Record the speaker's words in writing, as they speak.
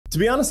To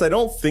be honest, I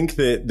don't think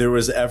that there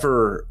was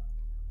ever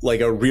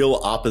like a real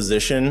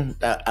opposition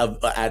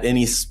at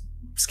any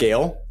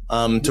scale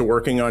to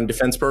working on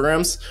defense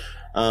programs.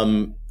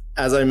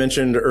 As I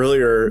mentioned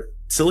earlier,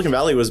 Silicon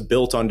Valley was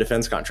built on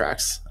defense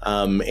contracts.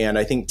 And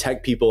I think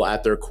tech people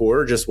at their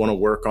core just want to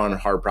work on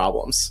hard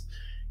problems.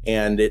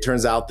 And it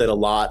turns out that a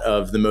lot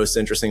of the most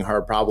interesting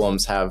hard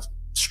problems have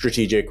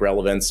strategic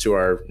relevance to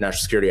our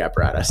national security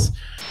apparatus.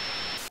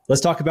 Let's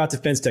talk about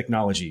defense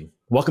technology.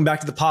 Welcome back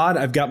to the pod.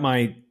 I've got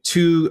my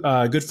two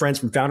good friends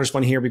from Founders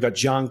Fund here. We've got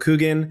John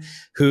Coogan,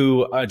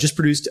 who just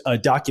produced a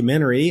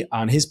documentary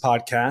on his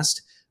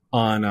podcast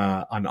on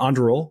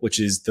Anduril, which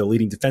is the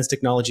leading defense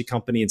technology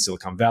company in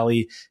Silicon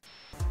Valley.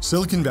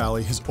 Silicon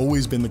Valley has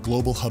always been the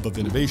global hub of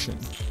innovation,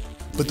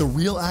 but the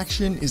real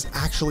action is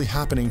actually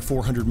happening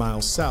 400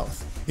 miles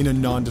south in a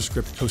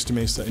nondescript Costa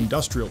Mesa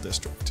industrial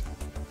district.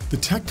 The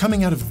tech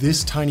coming out of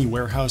this tiny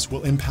warehouse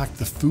will impact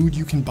the food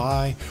you can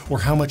buy or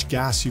how much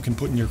gas you can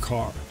put in your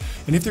car.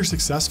 And if they're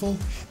successful,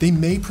 they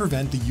may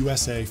prevent the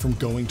USA from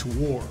going to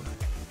war.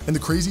 And the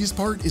craziest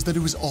part is that it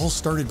was all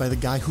started by the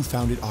guy who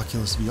founded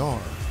Oculus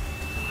VR.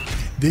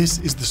 This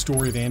is the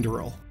story of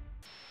Anduril.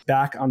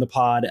 Back on the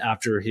pod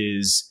after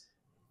his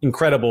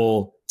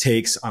incredible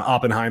takes on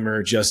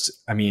Oppenheimer.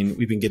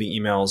 We've been getting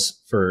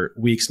emails for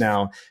weeks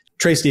now.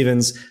 Trae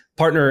Stevens,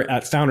 partner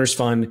at Founders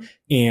Fund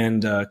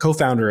and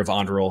co-founder of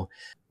Anduril.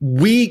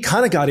 We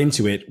kind of got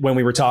into it when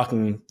we were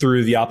talking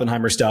through the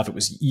Oppenheimer stuff. It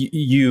was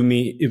you,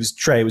 me, it was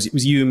Trae, it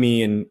was you,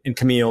 me, and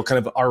Camille, kind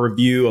of our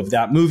review of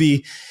that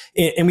movie.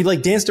 And we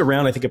like danced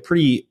around, I think,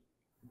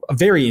 a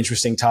very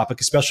interesting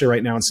topic, especially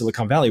right now in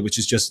Silicon Valley, which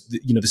is just,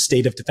 the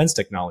state of defense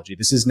technology.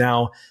 This is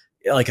now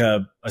like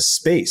a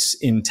space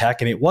in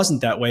tech, and it wasn't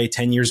that way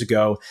 10 years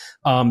ago.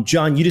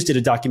 John, you just did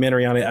a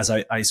documentary on it, as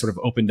I sort of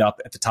opened up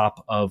at the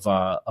top of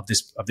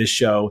this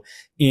show,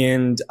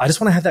 and I just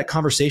want to have that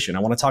conversation. I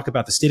want to talk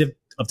about the state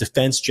of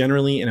defense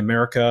generally in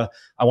America.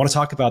 I want to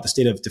talk about the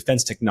state of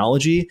defense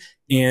technology,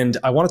 and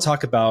I want to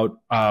talk about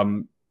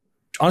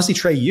honestly,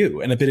 Trae,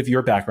 you and a bit of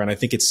your background. I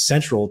think it's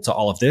central to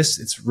all of this.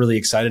 It's really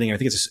exciting. I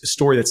think it's a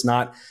story that's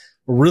not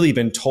really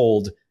been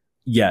told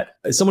yet.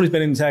 As someone who's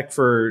been in tech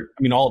for,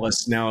 all of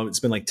us now, it's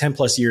been like 10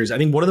 plus years. I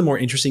think one of the more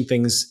interesting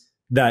things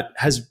that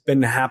has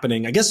been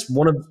happening, I guess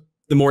one of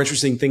the more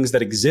interesting things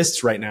that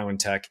exists right now in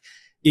tech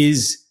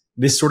is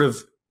this sort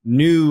of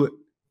new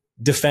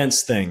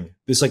defense thing,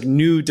 this like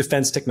new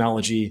defense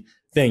technology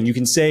thing. You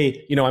can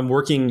say, I'm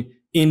working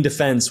in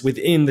defense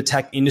within the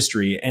tech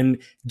industry, and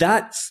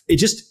that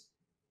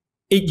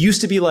it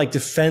used to be like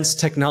defense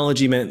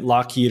technology meant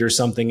Lockheed or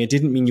something. It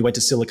didn't mean you went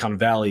to Silicon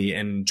Valley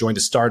and joined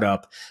a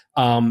startup.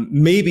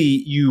 Maybe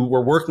you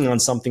were working on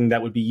something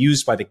that would be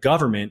used by the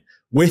government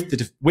with the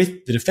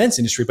defense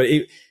industry, but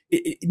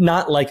it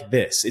not like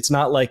this. It's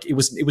not like it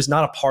was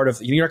not a part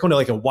of. You're not going to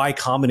like a Y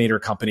Combinator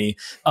company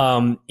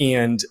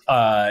and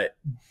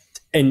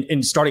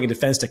starting a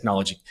defense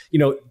technology.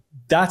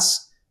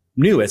 That's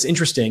new. It's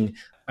interesting.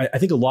 I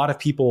think a lot of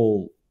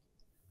people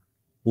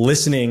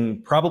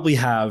listening probably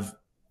have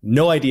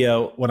no idea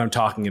what I'm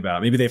talking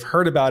about. Maybe they've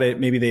heard about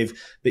it. Maybe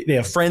they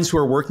have friends who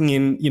are working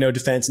in,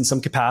 defense in some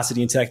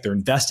capacity in tech. They're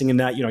investing in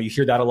that. You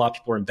hear that a lot.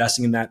 People are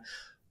investing in that.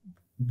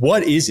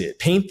 What is it?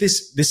 Paint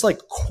this like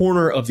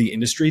corner of the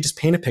industry. Just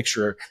paint a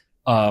picture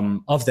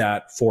of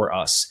that for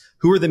us.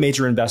 Who are the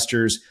major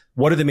investors?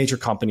 What are the major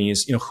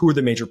companies? Who are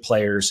the major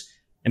players?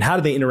 And how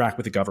do they interact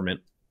with the government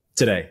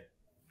today?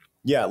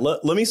 Yeah,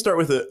 let me start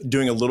with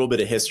doing a little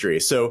bit of history.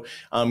 So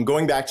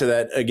going back to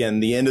that, again,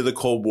 the end of the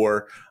Cold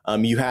War,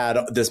 you had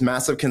this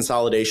massive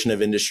consolidation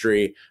of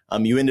industry.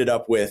 You ended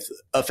up with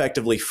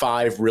effectively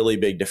 5 really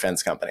big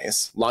defense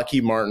companies: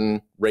 Lockheed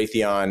Martin,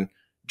 Raytheon,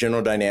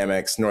 General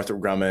Dynamics,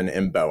 Northrop Grumman,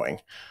 and Boeing.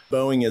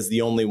 Boeing is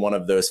the only one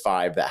of those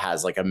 5 that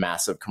has like a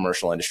massive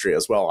commercial industry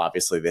as well.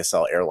 Obviously, they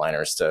sell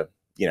airliners to,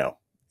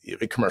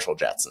 commercial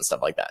jets and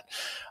stuff like that.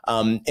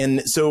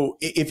 And so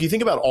if you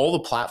think about all the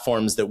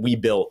platforms that we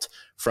built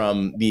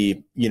from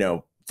the,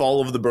 fall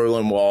of the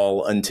Berlin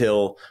Wall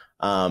until,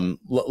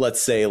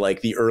 let's say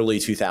like the early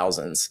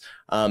 2000s,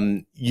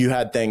 you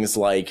had things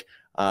like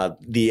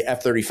the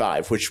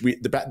F-35, which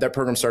that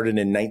program started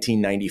in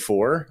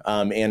 1994,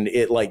 and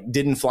it like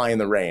didn't fly in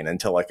the rain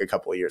until like a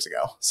couple of years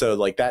ago. So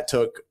like that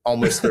took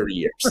almost 30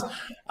 years.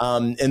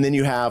 And then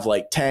you have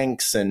like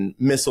tanks and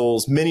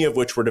missiles, many of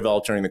which were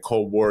developed during the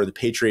Cold War. The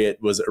Patriot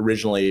was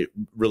originally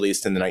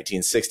released in the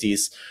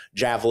 1960s.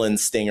 Javelin,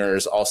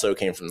 Stingers also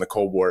came from the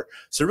Cold War.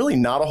 So really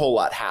not a whole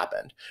lot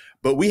happened,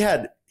 but we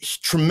had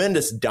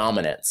tremendous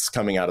dominance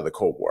coming out of the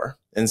Cold War.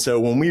 And so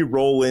when we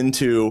roll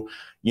into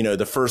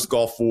the first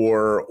Gulf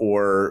War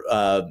or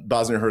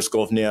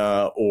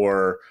Bosnia-Herzegovina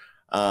or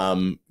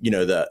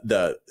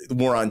the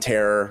war on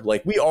terror,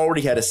 like we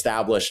already had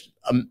established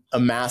a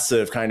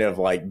massive kind of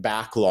like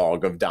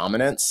backlog of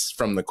dominance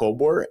from the Cold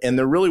War, and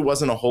there really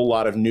wasn't a whole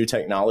lot of new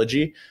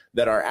technology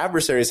that our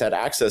adversaries had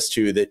access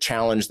to that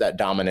challenged that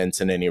dominance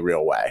in any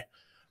real way.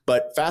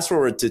 But fast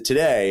forward to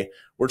today,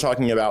 we're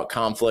talking about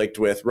conflict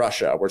with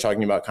Russia. We're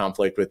talking about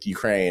conflict with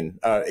Ukraine,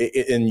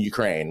 in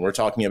Ukraine. We're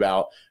talking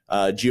about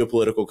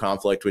geopolitical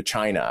conflict with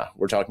China.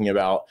 We're talking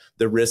about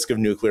the risk of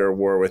nuclear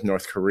war with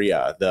North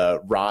Korea,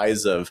 the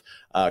rise of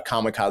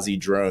kamikaze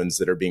drones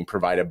that are being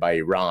provided by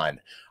Iran.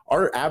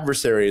 Our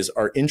adversaries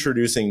are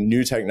introducing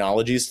new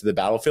technologies to the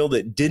battlefield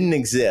that didn't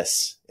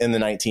exist in the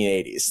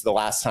 1980s, the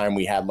last time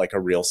we had like a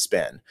real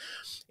spin.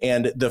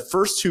 And the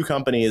first two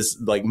companies,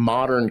 like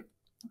modern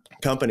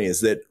companies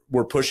that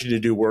were pushing to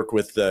do work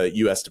with the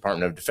U.S.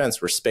 Department of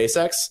Defense, were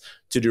SpaceX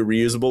to do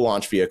reusable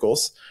launch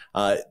vehicles,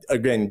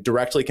 again,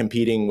 directly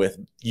competing with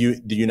the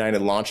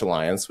United Launch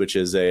Alliance, which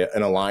is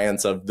an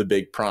alliance of the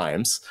big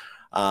primes,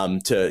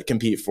 to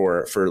compete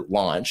for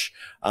launch,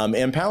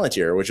 and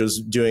Palantir, which was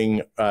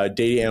doing data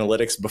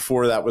analytics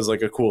before that was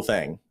like a cool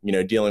thing, you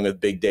know, dealing with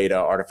big data,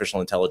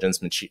 artificial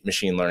intelligence,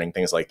 machine learning,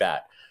 things like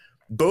that.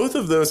 Both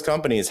of those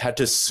companies had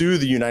to sue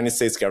the United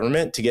States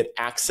government to get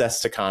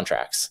access to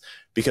contracts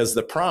because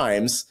the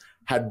primes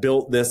had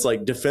built this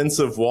like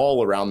defensive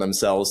wall around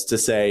themselves to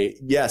say,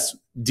 yes,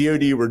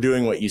 DoD, we're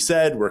doing what you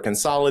said, we're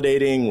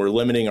consolidating, we're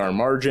limiting our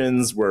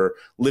margins, we're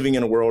living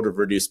in a world of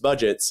reduced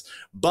budgets.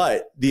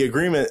 But the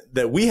agreement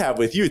that we have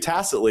with you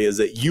tacitly is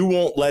that you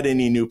won't let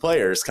any new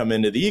players come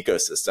into the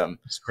ecosystem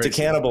to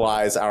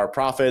cannibalize our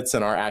profits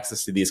and our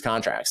access to these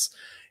contracts.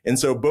 And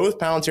so both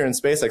Palantir and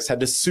SpaceX had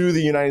to sue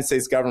the United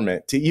States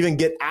government to even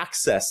get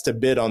access to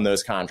bid on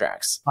those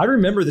contracts. I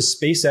remember the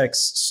SpaceX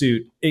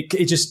suit.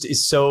 It just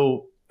is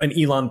so an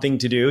Elon thing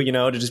to do, you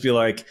know, to just be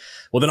like,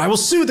 well, then I will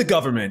sue the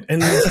government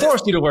and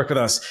force you to work with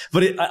us.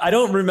 But I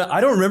don't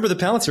remember the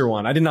Palantir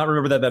one. I did not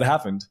remember that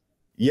happened.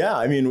 Yeah,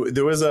 I mean,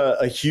 there was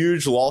a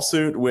huge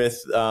lawsuit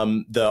with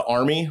the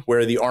Army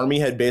where the Army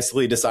had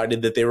basically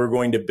decided that they were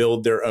going to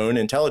build their own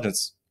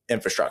intelligence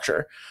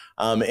infrastructure.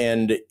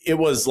 And it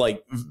was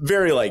like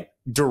very like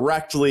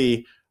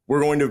directly,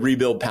 we're going to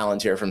rebuild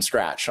Palantir from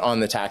scratch on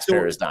the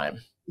taxpayer's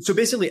dime. So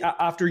basically,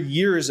 after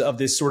years of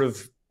this sort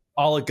of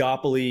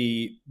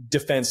oligopoly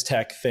defense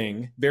tech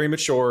thing, very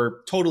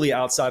mature, totally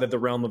outside of the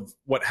realm of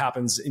what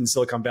happens in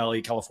Silicon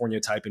Valley, California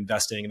type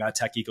investing and that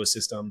tech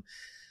ecosystem,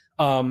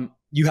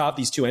 you have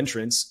these two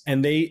entrants,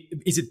 and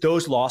is it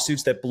those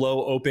lawsuits that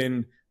blow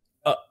open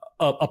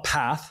a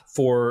path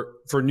for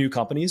new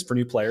companies, for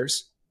new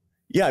players?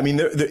 Yeah, I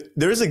mean,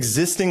 there's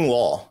existing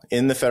law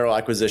in the federal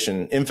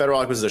acquisition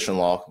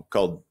law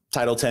called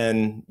Title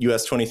 10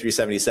 US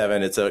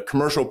 2377. It's a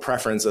commercial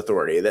preference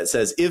authority that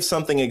says if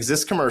something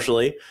exists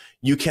commercially,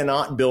 you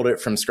cannot build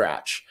it from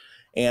scratch.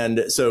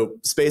 And so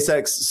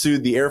SpaceX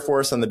sued the Air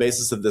Force on the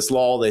basis of this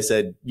law. They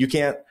said, you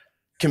can't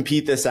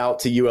compete this out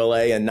to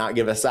ULA and not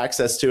give us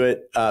access to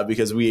it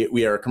because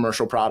we are a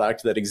commercial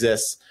product that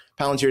exists.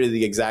 Palantir did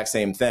the exact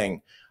same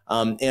thing.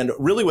 And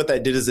really what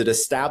that did is it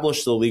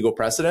established the legal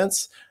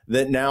precedents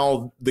that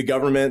now the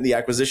government, the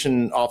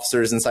acquisition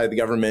officers inside the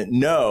government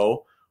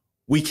know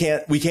we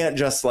can't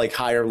just like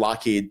hire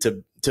Lockheed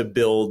to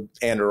build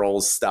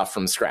Anduril's stuff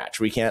from scratch.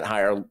 We can't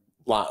hire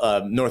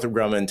Northrop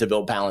Grumman to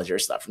build Palantir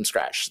stuff from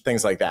scratch,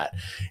 things like that.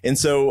 And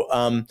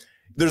so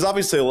there's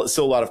obviously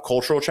still a lot of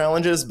cultural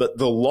challenges, but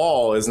the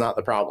law is not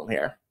the problem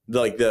here.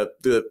 Like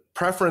the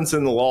preference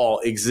in the law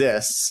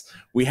exists.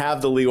 We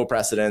have the legal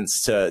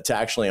precedents to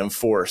actually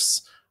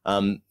enforce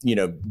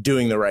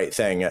doing the right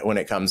thing when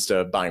it comes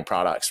to buying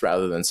products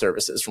rather than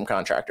services from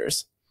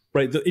contractors.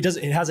 Right. It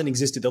hasn't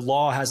existed. The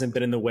law hasn't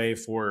been in the way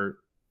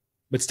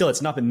but still,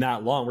 it's not been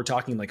that long. We're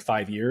talking like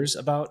 5 years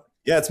about.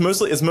 Yeah, it's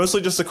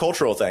mostly just a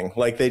cultural thing.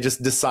 Like they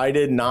just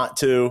decided not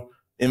to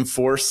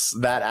enforce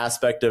that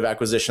aspect of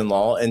acquisition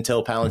law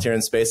until Palantir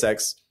and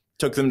SpaceX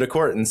took them to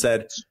court and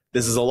said,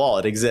 this is a law.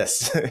 It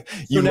exists.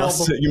 You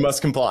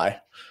must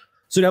comply.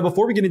 So now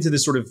before we get into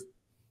this sort of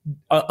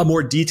a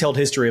more detailed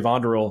history of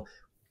Anduril,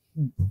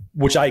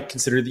 which I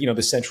consider,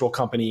 the central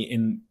company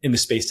in the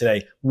space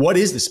today. What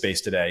is the space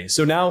today?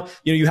 So now,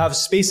 you have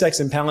SpaceX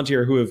and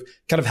Palantir who have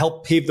kind of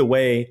helped pave the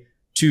way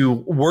to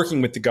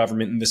working with the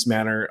government in this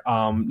manner,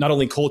 not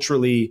only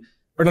culturally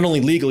or not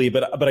only legally,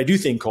 but I do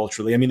think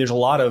culturally. I mean, there's a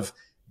lot of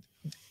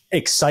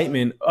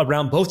excitement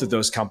around both of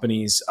those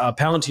companies.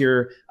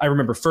 Palantir, I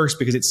remember first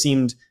because it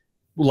seemed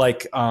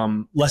like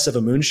less of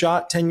a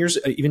moonshot 10 years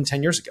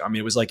ago. I mean,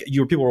 it was like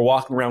people were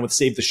walking around with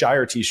Save the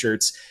Shire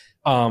t-shirts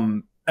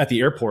at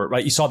the airport,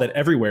 right? You saw that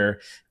everywhere.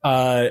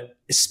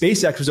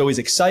 SpaceX was always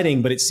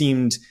exciting, but it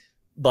seemed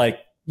like,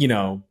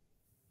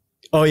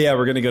 oh yeah,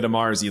 we're going to go to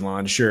Mars,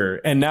 Elon, sure.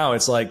 And now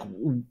it's like,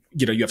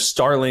 you have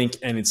Starlink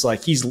and it's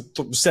like he's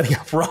setting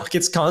up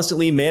rockets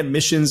constantly, manned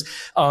missions.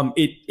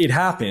 It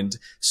happened.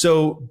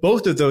 So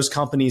both of those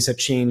companies have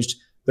changed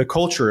the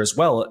culture as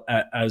well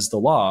as the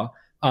law.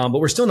 But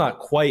we're still not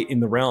quite in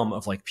the realm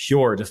of like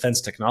pure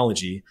defense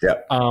technology. Yeah.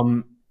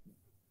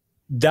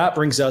 That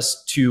brings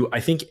us to,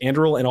 I think,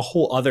 Anduril and a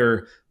whole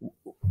other,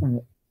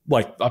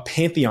 like a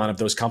pantheon of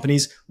those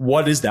companies.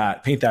 What is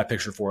that? Paint that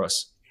picture for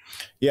us.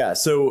 Yeah.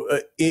 So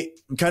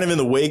it kind of in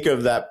the wake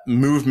of that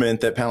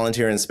movement that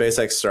Palantir and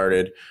SpaceX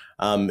started,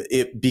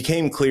 it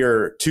became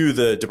clear to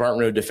the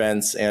Department of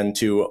Defense and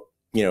to,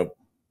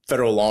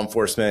 federal law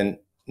enforcement,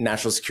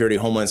 national security,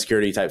 homeland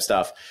security type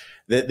stuff,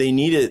 that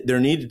there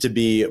needed to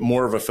be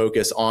more of a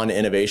focus on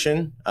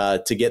innovation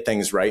to get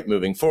things right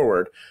moving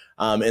forward.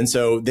 And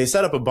so they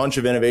set up a bunch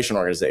of innovation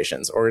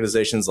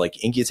organizations like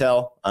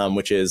Incutel,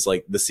 which is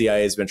like the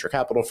CIA's venture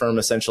capital firm,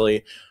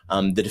 essentially,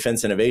 the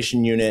Defense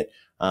Innovation Unit,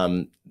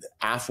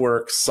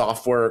 AFWorks,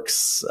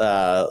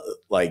 SoftWorks,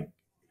 like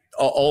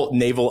all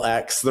Naval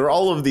X. There are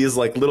all of these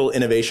like little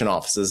innovation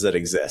offices that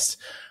exist.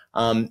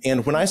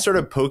 And when I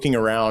started poking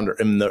around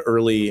in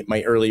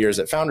my early years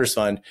at Founders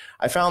Fund,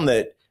 I found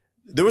that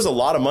there was a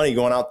lot of money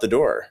going out the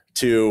door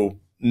to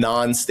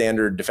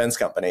non-standard defense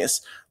companies.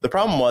 The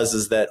problem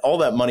is that all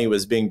that money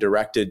was being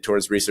directed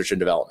towards research and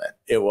development.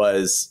 It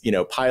was,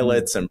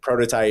 pilots and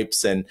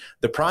prototypes, and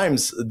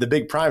the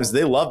big primes,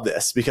 they love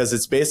this because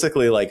it's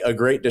basically like a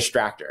great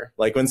distractor.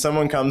 Like when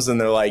someone comes and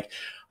they're like,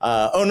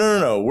 oh,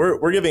 no,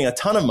 we're giving a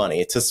ton of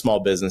money to small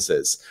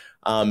businesses.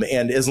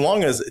 And as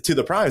long as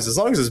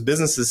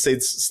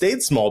businesses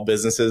stayed small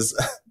businesses,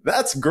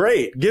 that's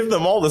great. Give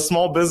them all the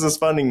small business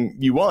funding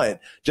you want.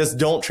 Just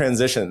don't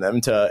transition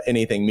them to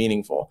anything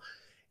meaningful.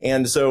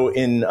 And so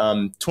in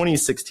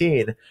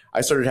 2016,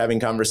 I started having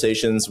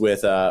conversations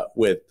with a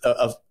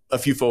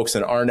few folks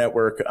in our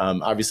network.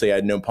 Obviously, I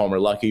had known Palmer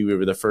Luckey. We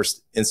were the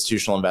first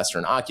institutional investor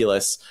in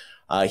Oculus.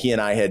 He and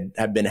I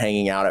had been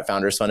hanging out at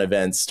Founders Fund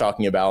events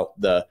talking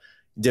about the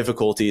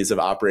difficulties of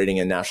operating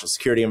in national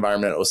security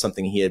environment. It was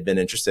something he had been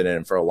interested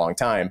in for a long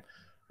time.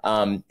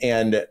 I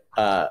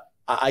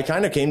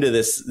kind of came to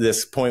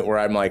this point where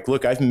I'm like,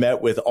 look, I've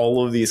met with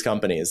all of these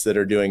companies that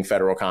are doing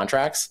federal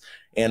contracts,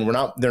 and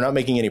they're not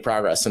making any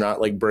progress. They're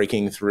not like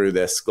breaking through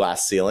this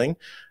glass ceiling.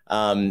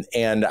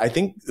 And I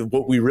think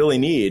what we really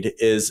need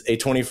is a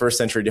 21st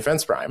century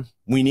defense prime.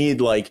 We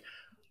need like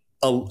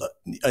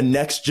a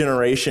next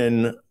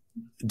generation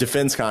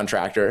defense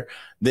contractor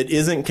that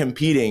isn't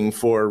competing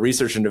for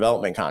research and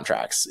development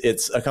contracts.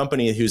 It's a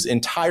company whose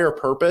entire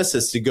purpose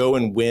is to go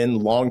and win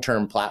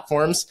long-term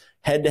platforms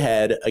head to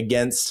head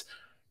against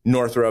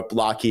Northrop,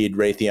 Lockheed,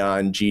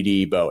 Raytheon,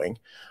 GD, Boeing.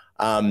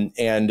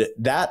 And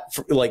that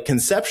like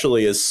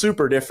conceptually is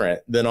super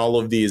different than all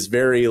of these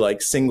very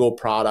like single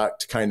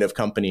product kind of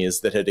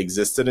companies that had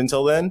existed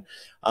until then.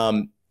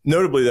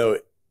 Notably though,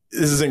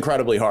 this is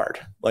incredibly hard.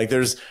 Like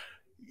there's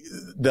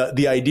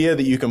the idea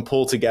that you can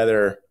pull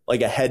together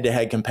like a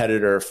head-to-head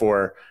competitor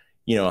for,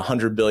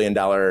 $100 billion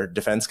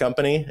defense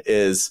company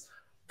is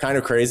kind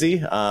of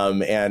crazy.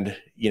 And,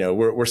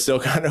 we're still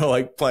kind of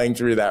like playing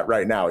through that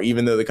right now,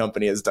 even though the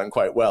company has done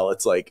quite well.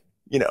 It's like,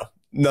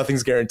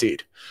 nothing's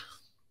guaranteed.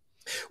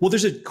 Well,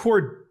 there's a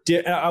core.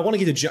 I want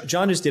to get to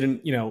John. Just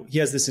didn't, he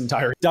has this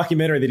entire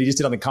documentary that he just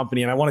did on the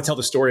company. And I want to tell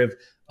the story of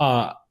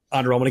Anduril.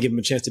 I want to give him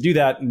a chance to do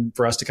that and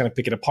for us to kind of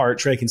pick it apart.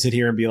 Trae can sit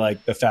here and be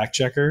like the fact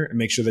checker and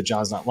make sure that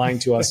John's not lying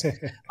to us.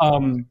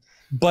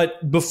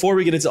 But before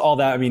we get into all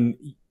that, I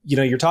mean,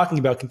 you're talking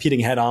about competing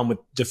head on with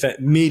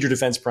major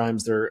defense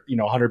primes. They're,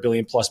 100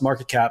 billion plus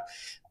market cap.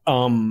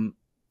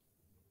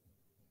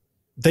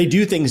 They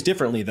do things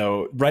differently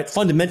though, right?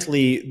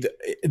 Fundamentally,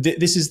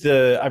 this is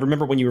I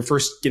remember when you were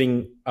first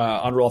getting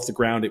Anduril off the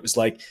ground, it was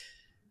like,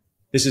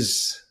 this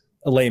is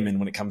a layman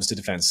when it comes to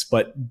defense,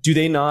 but do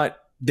they not?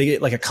 They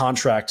get like a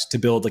contract to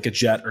build like a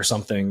jet or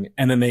something,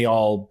 and then they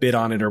all bid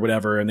on it or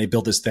whatever, and they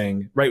build this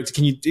thing, right?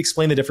 Can you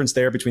explain the difference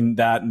there between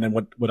that and then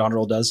what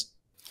Anduril does?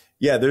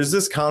 Yeah, there's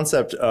this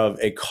concept of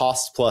a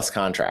cost plus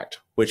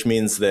contract, which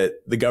means that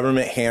the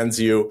government hands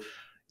you,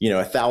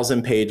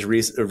 1,000-page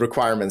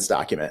requirements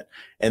document,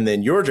 and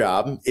then your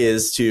job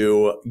is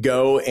to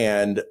go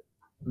and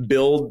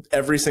build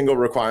every single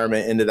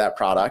requirement into that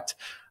product,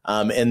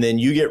 and then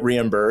you get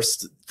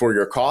reimbursed for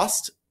your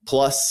cost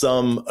plus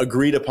some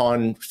agreed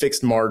upon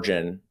fixed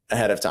margin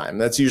ahead of time.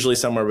 That's usually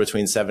somewhere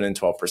between 7 and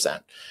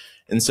 12%.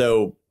 And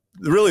so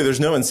really there's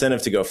no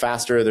incentive to go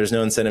faster. There's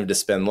no incentive to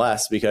spend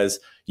less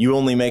because you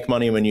only make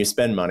money when you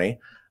spend money.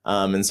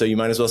 And so you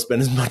might as well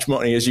spend as much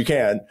money as you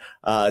can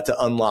to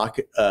unlock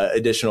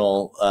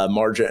additional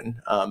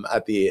margin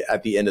at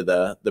the end of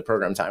the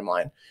program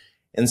timeline.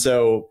 And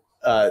so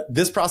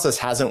this process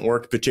hasn't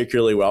worked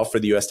particularly well for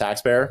the U.S.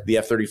 taxpayer. The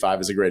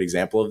F-35 is a great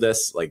example of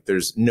this. Like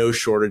there's no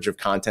shortage of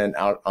content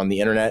out on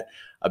the internet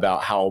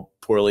about how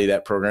poorly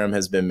that program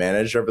has been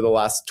managed over the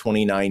last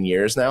 29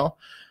 years now.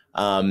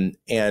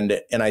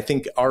 And I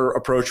think our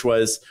approach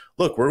was,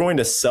 look, we're going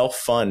to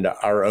self-fund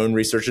our own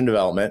research and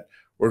development.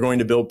 We're going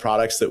to build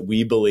products that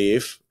we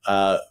believe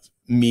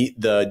meet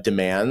the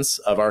demands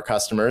of our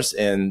customers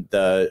in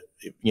the,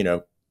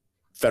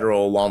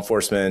 federal law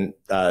enforcement,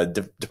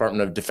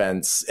 Department of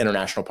Defense,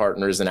 international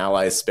partners and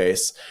allies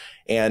space.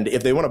 And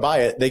if they want to buy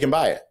it, they can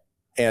buy it.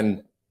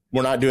 And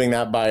we're not doing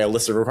that by a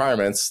list of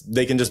requirements.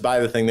 They can just buy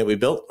the thing that we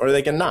built or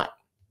they can not.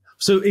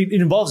 So it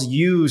involves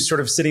you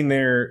sort of sitting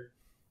there.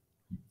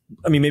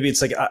 I mean, maybe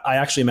it's like, I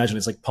actually imagine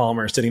it's like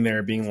Palmer sitting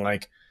there being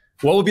like,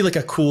 what would be like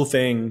a cool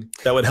thing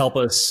that would help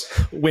us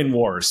win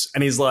wars?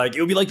 And he's like,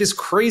 it would be like this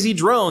crazy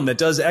drone that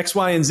does X,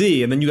 Y, and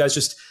Z. And then you guys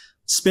just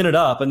spin it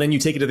up, and then you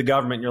take it to the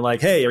government and you're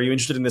like, hey, are you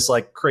interested in this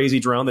like crazy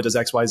drone that does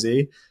XYZ?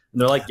 And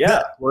they're like,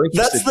 yeah, we're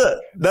interested.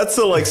 That's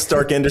the like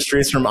Stark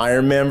Industries from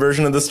Iron Man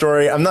version of the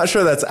story. I'm not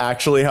sure that's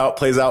actually how it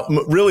plays out.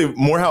 Really,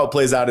 more how it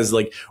plays out is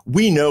like,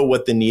 we know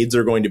what the needs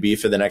are going to be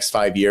for the next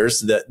 5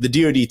 years. The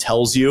DoD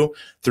tells you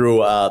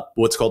through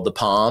what's called the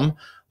POM,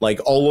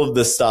 like all of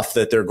the stuff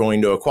that they're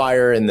going to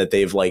acquire and that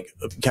they've like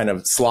kind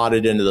of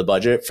slotted into the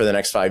budget for the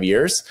next 5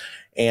 years.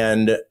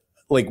 And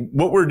like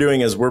what we're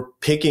doing is we're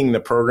picking the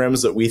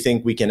programs that we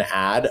think we can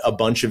add a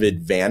bunch of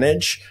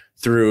advantage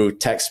through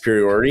tech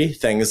superiority,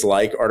 things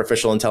like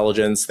artificial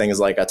intelligence, things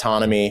like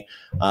autonomy,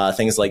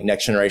 things like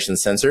next generation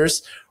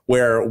sensors,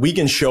 where we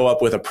can show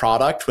up with a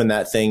product when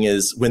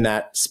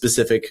that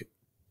specific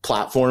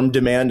platform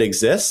demand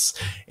exists.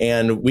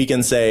 And we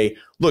can say,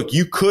 look,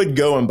 you could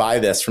go and buy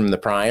this from the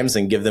primes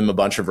and give them a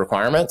bunch of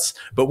requirements,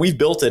 but we've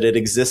built it. It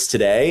exists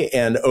today.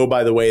 And oh,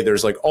 by the way,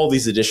 there's like all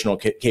these additional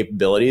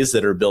capabilities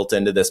that are built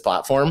into this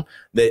platform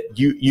that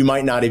you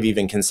might not have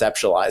even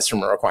conceptualized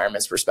from a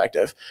requirements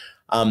perspective.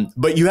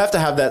 But you have to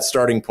have that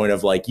starting point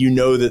of like,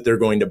 that they're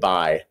going to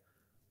buy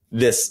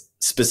this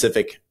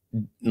specific,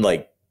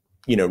 like,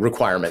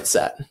 requirement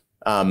set.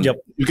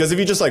 Because if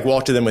you just like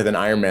walk to them with an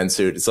Iron Man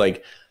suit, it's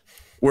like,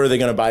 where are they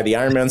going to buy the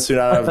Iron Man suit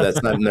out of?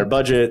 That's not in their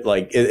budget.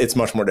 Like it's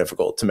much more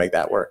difficult to make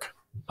that work.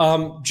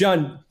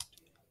 John,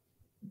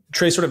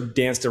 Trae sort of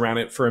danced around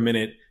it for a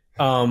minute.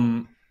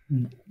 Can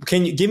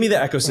you give me the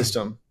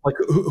ecosystem? Like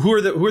who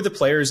are the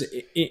players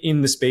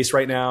in the space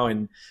right now?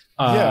 And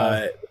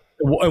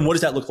what does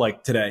that look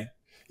like today?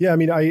 Yeah, I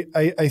mean,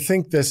 I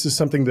think this is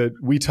something that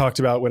we talked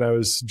about when I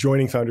was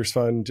joining Founders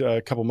Fund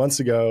a couple months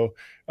ago,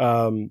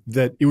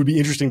 that it would be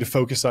interesting to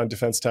focus on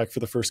defense tech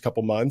for the first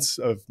couple months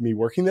of me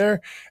working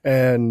there.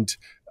 And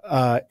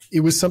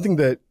it was something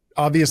that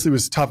obviously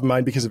was top of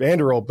mind because of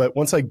Anduril. But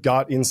once I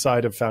got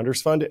inside of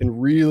Founders Fund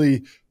and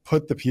really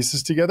put the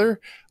pieces together,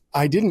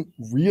 I didn't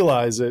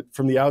realize it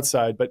from the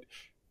outside, but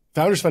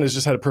Founders Fund has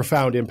just had a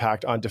profound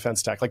impact on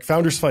defense tech. Like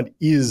Founders Fund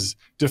is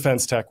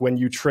defense tech when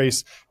you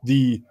trace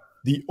the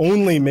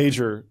only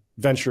major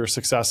venture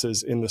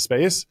successes in the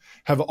space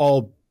have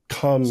all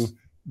come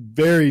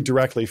very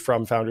directly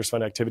from Founders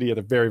Fund activity at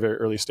a very, very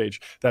early stage,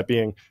 that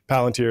being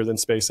Palantir, then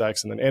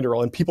SpaceX, and then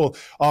Anduril. And people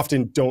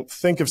often don't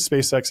think of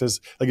SpaceX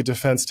as like a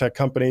defense tech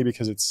company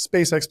because it's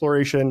space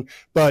exploration.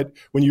 But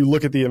when you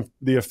look at the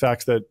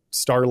effect that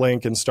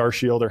Starlink and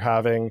Starshield are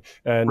having,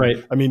 and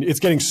right. I mean, it's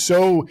getting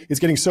so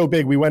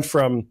big. We went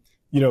from,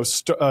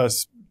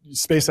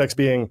 SpaceX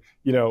being,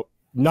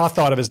 not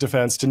thought of as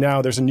defense to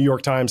now there's a New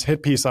York Times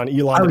hit piece on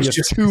Elon that he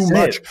has too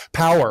much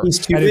power. He's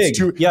too big.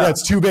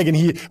 It's too big.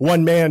 And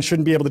one man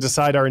shouldn't be able to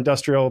decide our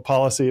industrial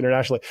policy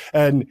internationally.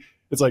 And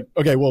it's like,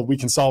 okay, well, we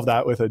can solve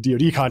that with a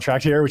DoD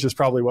contract here, which is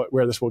probably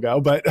where this will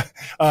go. But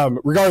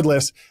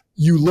regardless,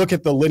 you look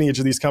at the lineage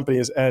of these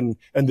companies and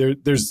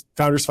there's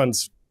Founders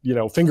Fund's,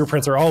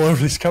 fingerprints are all over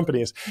these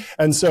companies.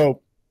 And so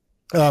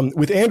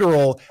with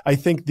Anduril, I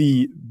think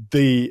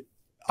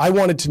I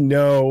wanted to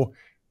know,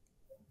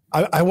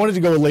 I wanted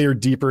to go a layer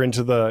deeper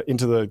into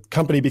the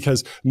company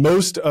because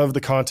most of the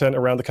content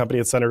around the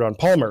company is centered on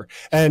Palmer.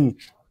 And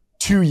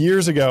 2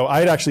 years ago, I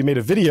had actually made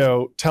a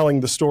video telling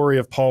the story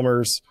of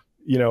Palmer's,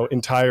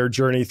 entire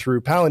journey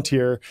through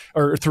Palantir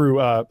or through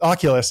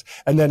Oculus.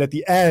 And then at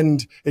the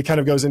end, it kind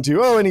of goes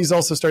into, and he's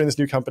also starting this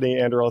new company,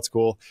 Anduril, it's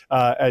cool.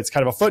 It's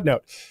kind of a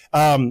footnote.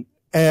 And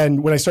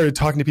when I started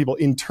talking to people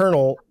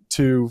internal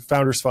to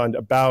Founders Fund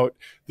about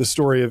the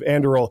story of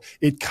Anduril,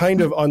 it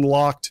kind of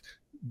unlocked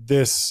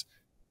this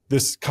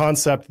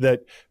concept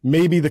that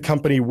maybe the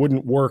company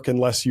wouldn't work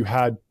unless you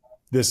had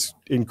this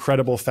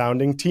incredible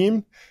founding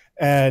team.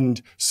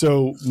 And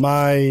so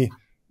my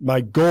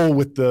goal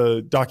with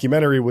the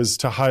documentary was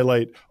to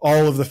highlight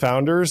all of the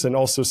founders and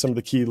also some of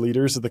the key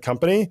leaders of the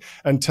company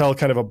and tell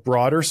kind of a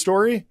broader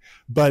story.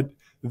 But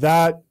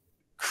that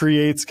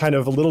creates kind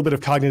of a little bit of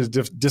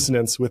cognitive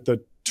dissonance with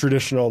the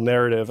traditional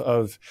narrative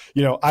of,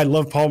 I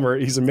love Palmer,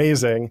 he's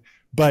amazing,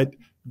 but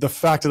the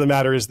fact of the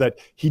matter is that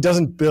he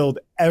doesn't build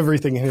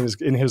everything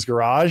in his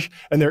garage.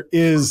 And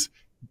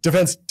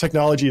defense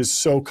technology is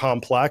so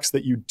complex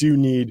that you do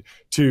need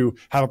to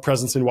have a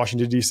presence in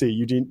Washington, D.C.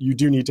 You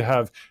do need to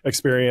have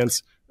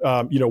experience,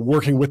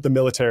 working with the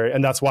military.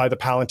 And that's why the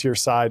Palantir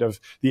side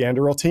of the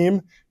Anduril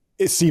team,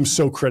 it seems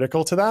so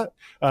critical to that.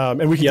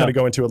 And we can kind of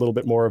go into a little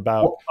bit more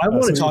about. Well, I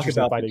want to talk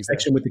about the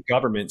connection with the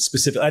government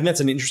specifically. And that's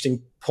an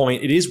interesting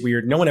point. It is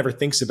weird. No one ever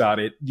thinks about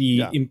it.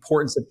 The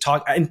importance of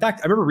talk. In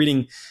fact, I remember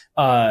reading,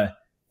 I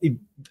think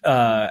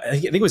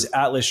it was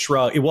Atlas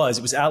Shrugged. It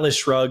was Atlas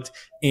Shrugged.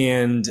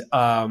 And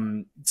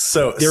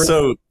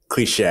so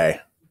cliche.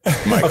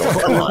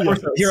 Michael,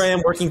 here I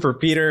am working for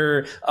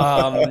Peter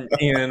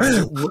and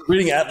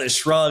reading Atlas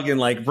Shrugged and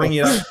like bringing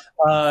it up.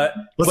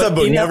 What's that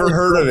book? Never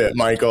heard of it,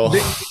 Michael.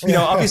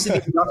 Obviously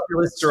the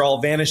industrialists are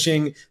all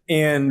vanishing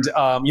and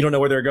you don't know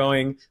where they're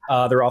going.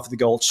 They're off the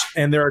gulch.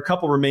 And there are a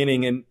couple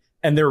remaining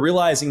and they're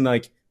realizing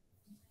like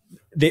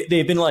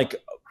they've been like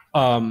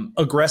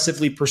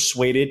aggressively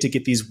persuaded to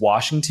get these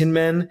Washington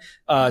men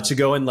to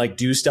go and like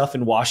do stuff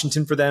in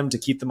Washington for them to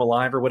keep them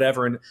alive or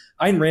whatever. And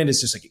Ayn Rand is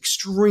just like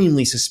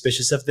extremely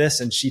suspicious of this.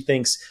 And she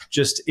thinks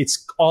just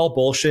it's all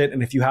bullshit.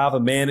 And if you have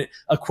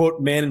a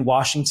quote man in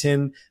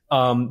Washington,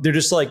 they're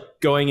just like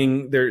going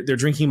and they're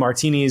drinking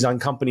martinis on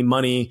company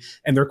money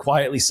and they're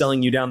quietly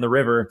selling you down the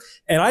river.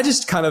 And I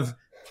just kind of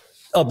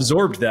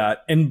absorbed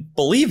that and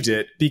believed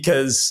it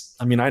because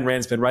I mean, Ayn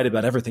Rand's been right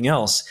about everything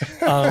else.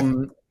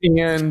 And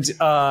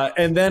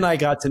then I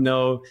got to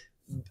know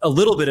a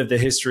little bit of the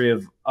history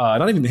of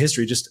not even the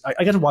history, just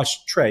I got to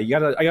watch Trae.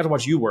 I got to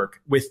watch you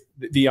work with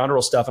the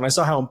Anduril stuff, and I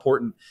saw how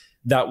important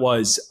that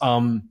was.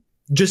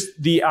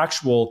 Just the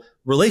actual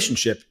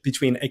relationship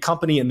between a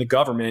company and the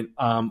government,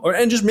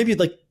 and just maybe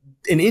like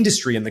an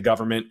industry and the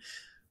government.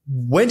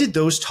 When did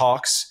those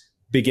talks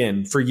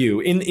begin for you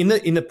in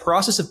the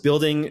process of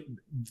building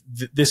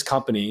this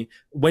company?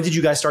 When did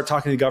you guys start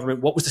talking to the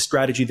government? What was the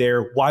strategy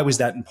there? Why was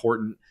that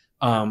important?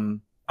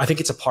 I think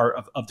it's a part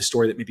of the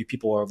story that maybe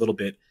people are a little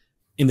bit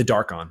in the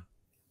dark on.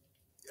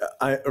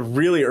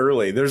 Really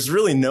early. There's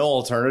really no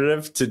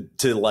alternative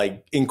to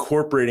like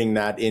incorporating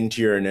that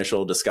into your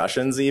initial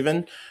discussions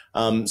even.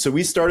 So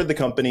we started the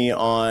company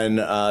on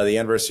the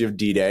anniversary of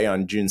D-Day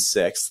on June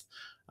 6th.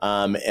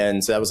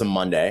 And so that was a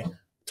Monday,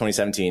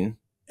 2017.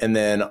 And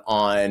then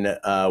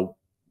on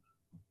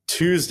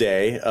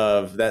Tuesday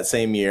of that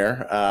same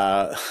year,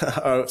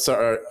 of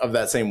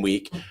that same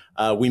week,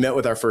 we met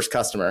with our first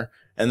customer.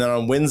 And then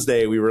on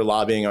Wednesday, we were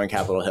lobbying on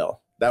Capitol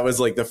Hill. That was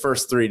like the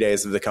first 3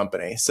 days of the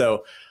company.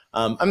 So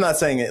I'm not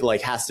saying it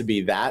like has to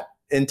be that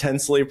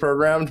intensely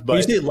programmed, but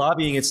when you say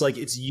lobbying, it's like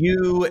it's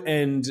you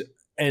and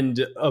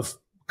a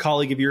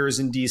colleague of yours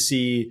in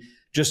DC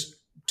just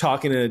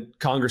talking to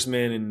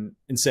congressmen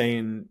and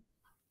saying,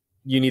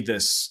 you need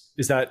this.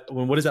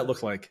 What does that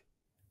look like?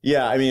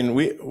 Yeah, I mean,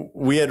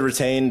 we had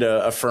retained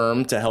a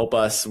firm to help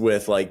us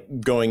with like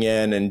going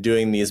in and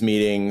doing these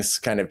meetings,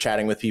 kind of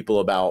chatting with people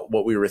about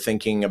what we were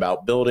thinking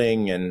about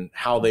building and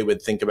how they would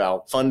think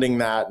about funding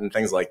that and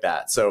things like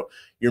that. So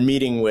you're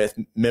meeting with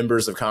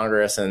members of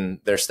Congress and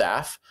their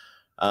staff.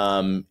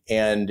 And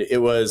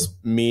it was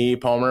me,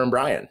 Palmer, and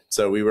Brian.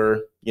 So we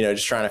were,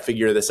 just trying to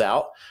figure this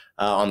out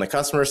on the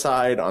customer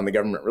side, on the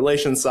government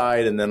relations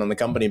side, and then on the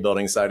company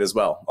building side as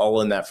well,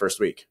 all in that first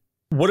week.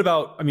 What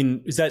about,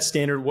 is that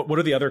standard? What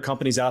are the other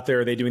companies out there?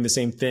 Are they doing the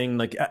same thing?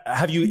 Like,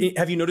 have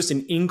you noticed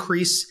an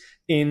increase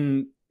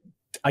in,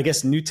 I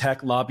guess, new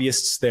tech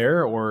lobbyists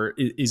there? Or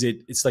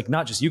it's like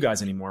not just you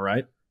guys anymore,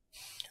 right?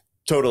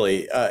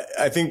 Totally.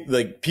 I think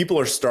like people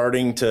are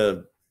starting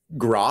to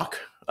grok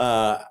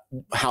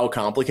how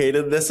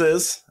complicated this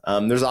is.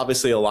 There's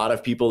obviously a lot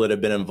of people that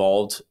have been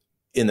involved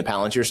in the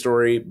Palantir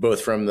story,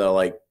 both from the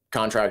like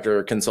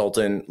contractor,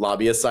 consultant,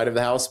 lobbyist side of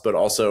the house, but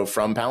also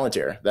from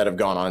Palantir that have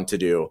gone on to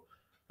do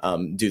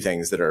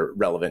things that are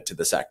relevant to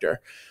the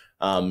sector.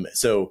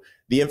 So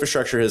the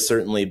infrastructure has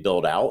certainly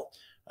built out.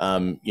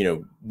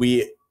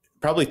 We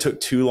probably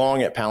took too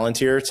long at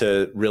Palantir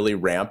to really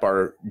ramp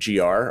our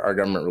GR, our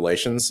government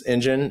relations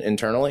engine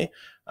internally.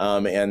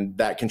 And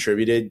that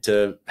contributed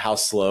to how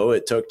slow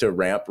it took to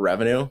ramp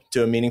revenue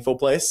to a meaningful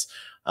place.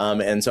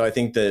 And so I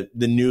think that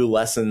the new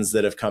lessons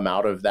that have come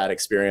out of that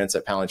experience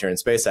at Palantir and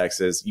SpaceX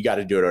is you got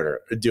to do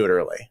it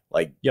early.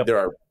 Like There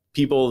are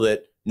people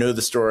that know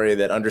the story,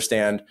 that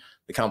understand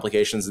the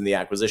complications in the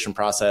acquisition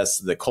process,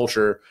 the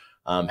culture,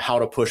 how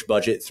to push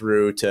budget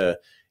through to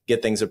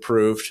get things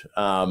approved.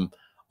 All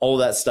of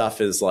that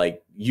stuff is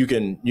like you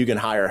can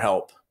hire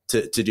help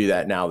to do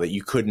that now that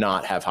you could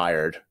not have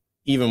hired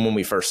even when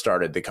we first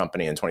started the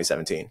company in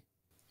 2017.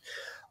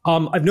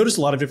 I've noticed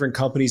a lot of different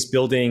companies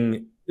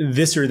building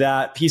this or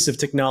that piece of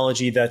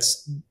technology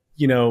that's,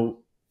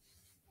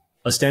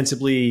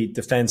 ostensibly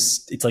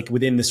defense. It's like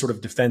within this sort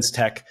of defense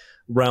tech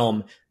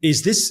realm.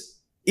 Is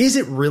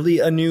it really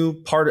a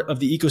new part of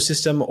the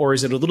ecosystem, or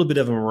is it a little bit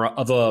of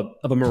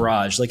a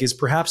mirage? Like is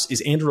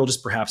Anduril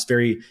just perhaps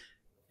very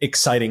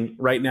exciting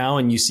right now,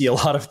 and you see a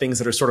lot of things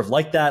that are sort of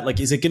like that? Like,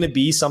 is it going to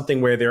be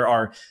something where there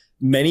are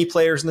many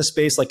players in the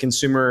space, like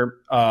consumer,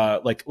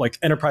 like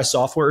enterprise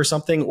software or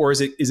something, or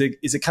is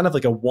it kind of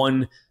like a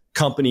one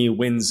company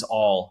wins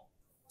all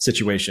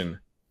situation?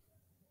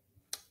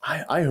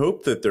 I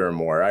hope that there are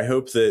more. I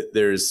hope that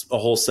there's a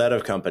whole set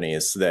of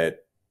companies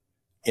that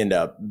end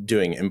up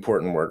doing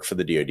important work for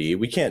the DoD.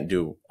 We can't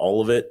do all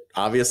of it,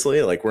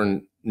 obviously. Like we're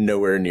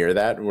nowhere near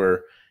that.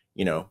 We're,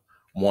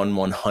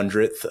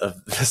 1/100th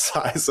of the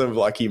size of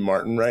Lockheed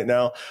Martin right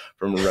now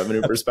from a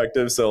revenue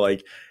perspective. So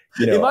like,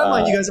 in my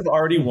mind, you guys have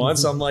already won.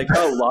 So I'm like,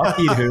 oh,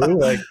 Lockheed who?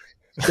 Like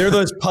they're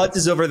those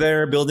putzes over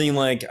there building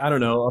like, I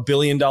don't know, $1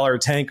 billion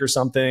tank or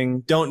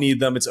something. Don't need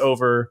them. It's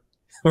over.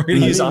 We're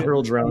going to use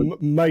Anduril drone.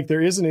 Mike, there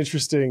is an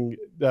interesting,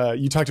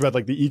 you talked about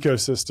like the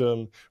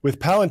ecosystem. With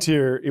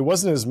Palantir, it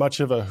wasn't as much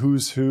of a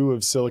who's who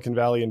of Silicon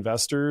Valley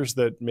investors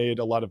that made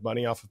a lot of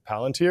money off of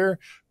Palantir,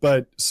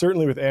 but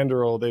certainly with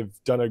Anduril, they've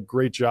done a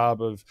great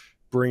job of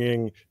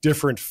bringing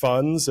different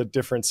funds at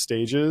different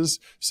stages.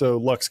 So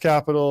Lux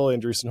Capital,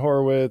 Andreessen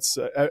Horowitz,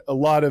 a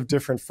lot of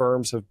different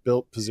firms have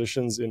built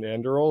positions in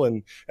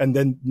Anduril. And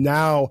then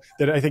now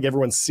that I think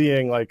everyone's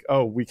seeing like,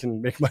 oh, we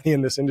can make money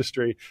in this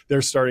industry,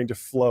 they're starting to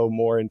flow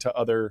more into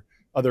other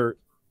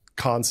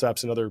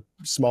concepts and other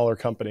smaller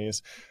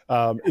companies.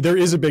 There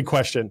is a big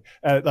question,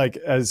 like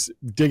as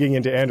digging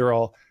into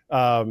Anduril.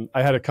 I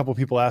had a couple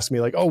people ask me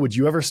like, oh, would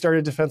you ever start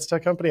a defense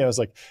tech company? I was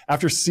like,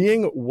 after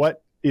seeing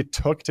what it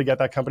took to get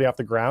that company off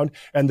the ground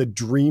and the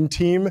dream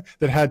team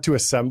that had to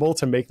assemble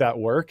to make that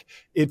work,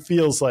 it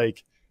feels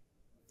like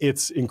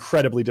it's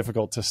incredibly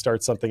difficult to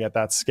start something at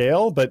that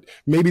scale, but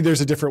maybe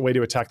there's a different way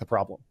to attack the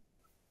problem.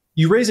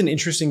 You raise an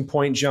interesting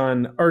point,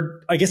 John,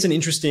 or I guess an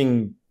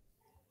interesting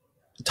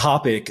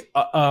topic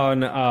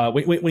on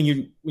when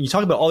you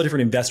talk about all the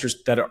different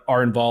investors that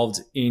are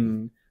involved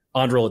in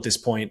Anduril at this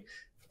point.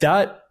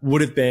 That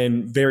would have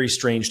been very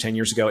strange 10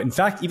 years ago. In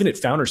fact, even at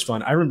Founders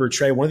Fund, I remember,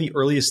 Trae, one of the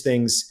earliest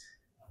things,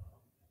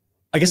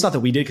 I guess not that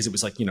we did because it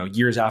was like,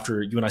 years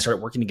after you and I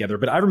started working together,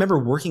 but I remember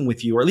working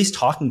with you or at least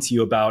talking to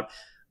you about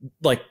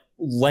like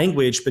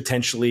language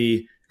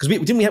potentially, because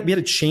we had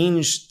to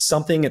change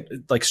something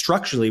like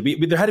structurally.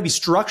 There had to be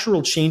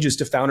structural changes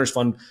to Founders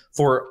Fund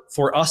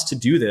for us to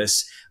do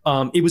this.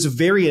 It was a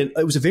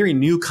very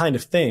new kind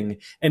of thing,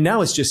 and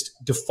now it's just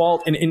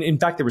default. And in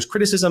fact, there was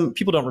criticism.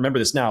 People don't remember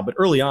this now, but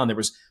early on there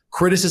was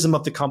criticism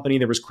of the company.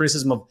 There was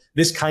criticism of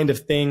this kind of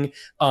thing.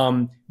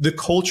 The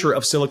culture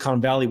of Silicon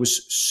Valley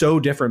was so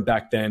different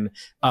back then,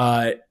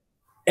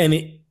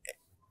 and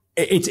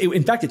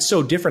in fact, it's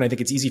so different. I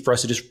think it's easy for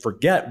us to just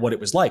forget what it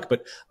was like.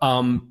 But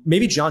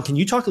maybe, John, can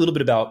you talk a little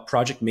bit about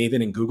Project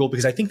Maven and Google?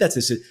 Because I think that's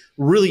this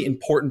really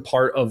important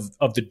part of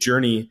the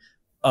journey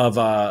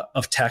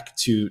of tech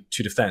to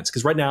defense.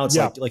 Because right now it's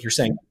like you're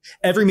saying,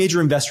 every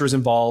major investor is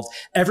involved.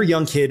 Every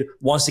young kid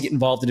wants to get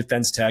involved in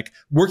defense tech.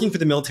 Working for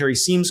the military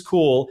seems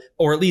cool,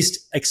 or at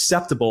least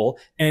acceptable.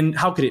 And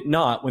how could it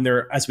not when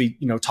there, as we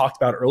talked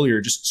about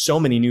earlier, just so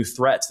many new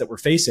threats that we're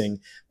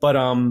facing. But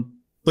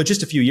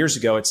just a few years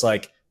ago, it's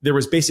like there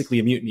was basically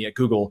a mutiny at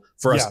Google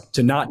for us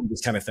to not do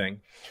this kind of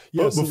thing.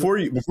 Yeah,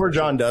 before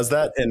John does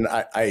that, and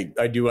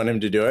I do want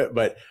him to do it,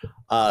 but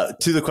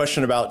to the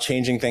question about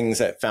changing things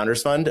at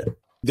Founders Fund,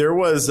 there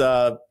was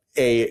a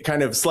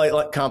kind of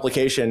slight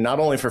complication, not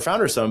only for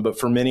Founders Fund, but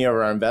for many of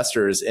our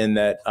investors, in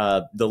that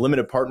the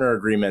limited partner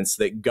agreements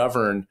that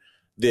govern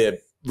the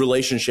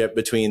relationship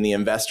between the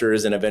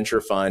investors in a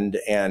venture fund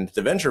and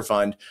the venture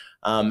fund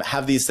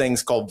have these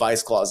things called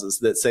vice clauses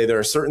that say there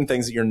are certain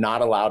things that you're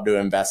not allowed to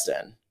invest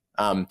in.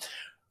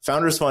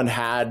 Founders Fund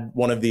had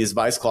one of these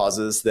vice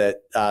clauses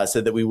that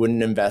said that we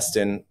wouldn't invest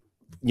in,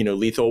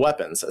 lethal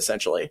weapons,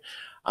 essentially.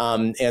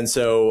 And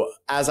so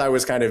as I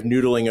was kind of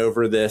noodling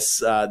over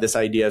this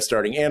idea of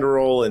starting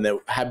Anduril, and that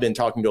had been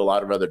talking to a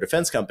lot of other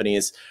defense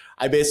companies,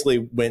 I basically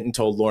went and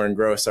told Lauren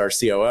Gross, our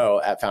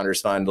COO at Founders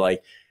Fund,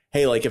 like,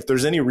 hey, like if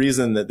there's any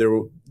reason that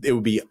it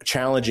would be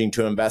challenging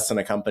to invest in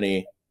a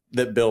company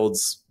that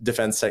builds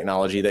defense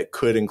technology that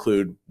could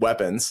include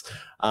weapons,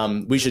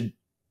 we should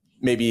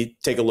maybe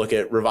take a look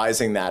at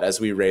revising that as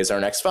we raise our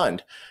next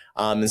fund.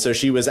 And so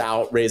she was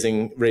out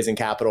raising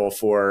capital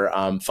for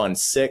Fund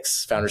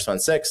 6, Founders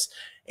Fund 6,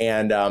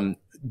 and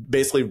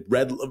basically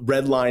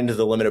redlined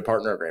the limited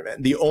partner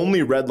agreement. The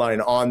only red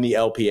line on the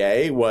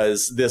LPA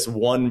was this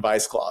one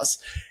vice clause.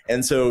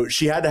 And so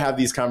she had to have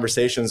these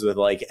conversations with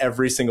like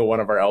every single one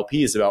of our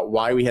LPs about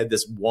why we had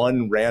this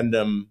one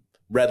random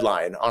red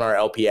line on our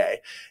LPA.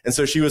 And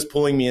so she was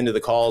pulling me into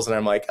the calls, and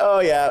I'm like,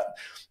 oh yeah,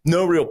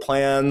 no real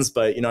plans,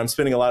 but I'm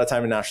spending a lot of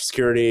time in national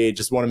security.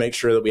 Just want to make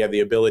sure that we have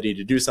the ability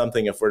to do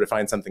something if we're to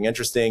find something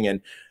interesting.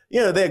 And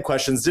they had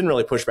questions, didn't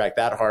really push back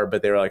that hard,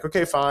 but they were like,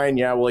 okay, fine,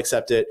 yeah, we'll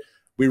accept it.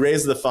 We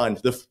raised the fund.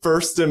 The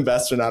first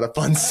investment out of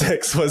Fund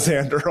 6 was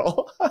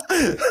Anduril.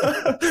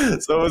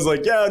 So it was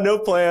like, yeah, no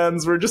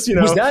plans. We're just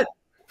was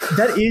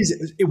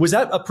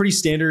that a pretty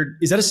standard?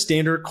 Is that a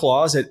standard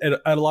clause at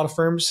a lot of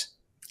firms?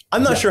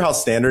 I'm not sure how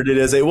standard it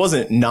is. It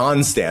wasn't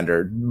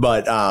non-standard,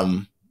 but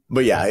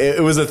yeah,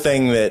 it was a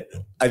thing that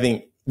I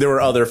think there were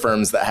other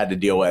firms that had to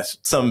deal with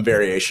some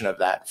variation of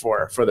that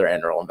for their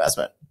Anduril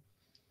investment.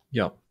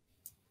 Yeah.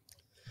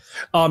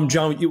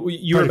 John,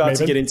 you were about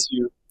to get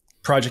into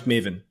Project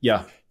Maven.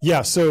 Yeah.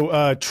 Yeah. So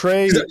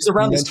Trae, it's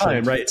around this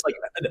time, right? It's like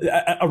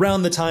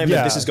around the time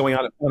that this is going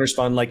on at Founders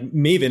Fund. Like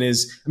Maven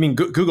is,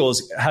 Google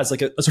has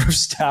like a sort of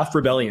staff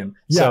rebellion.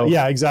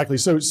 Yeah, exactly.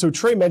 So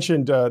Trae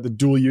mentioned the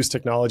dual use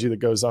technology that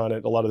goes on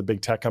at a lot of the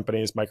big tech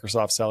companies,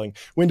 Microsoft selling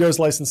Windows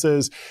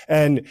licenses.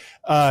 And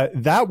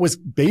that was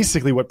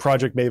basically what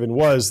Project Maven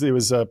was. It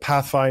was a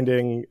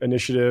pathfinding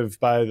initiative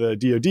by the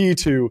DoD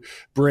to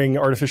bring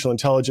artificial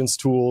intelligence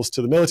tools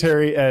to the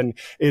military. And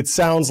it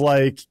sounds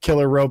like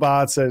killer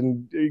robots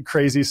and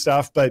crazy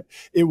stuff, but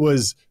it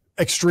was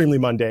extremely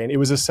mundane. It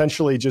was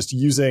essentially just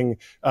using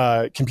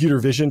computer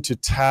vision to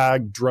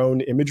tag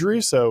drone imagery.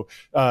 So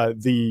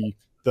the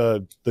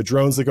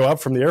drones that go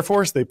up from the Air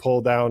Force, they pull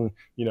down,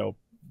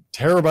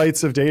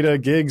 terabytes of data,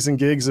 gigs and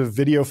gigs of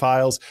video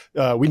files.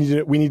 We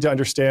need to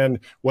understand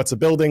what's a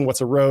building,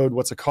 what's a road,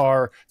 what's a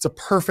car. It's a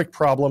perfect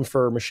problem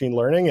for machine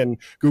learning, and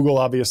Google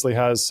obviously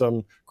has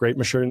some great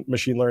machine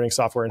learning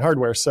software and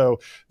hardware. So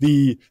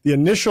the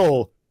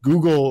initial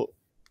Google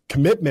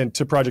commitment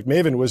to Project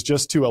Maven was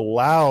just to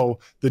allow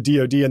the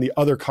DoD and the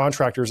other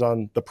contractors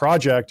on the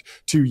project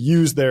to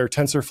use their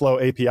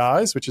TensorFlow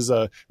APIs, which is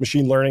a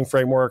machine learning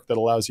framework that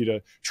allows you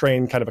to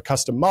train kind of a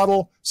custom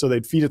model. So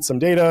they'd feed it some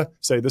data,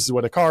 say this is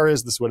what a car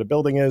is, this is what a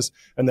building is,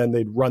 and then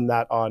they'd run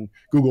that on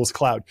Google's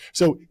cloud.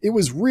 So it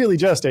was really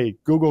just a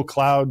Google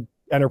Cloud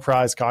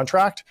enterprise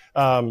contract.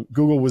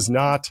 Google was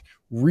not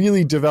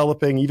really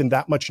developing even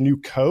that much new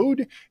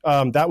code.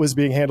 That was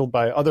being handled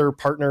by other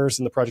partners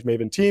in the Project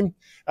Maven team.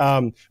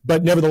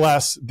 But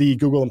nevertheless, the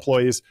Google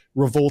employees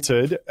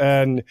revolted.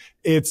 And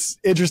it's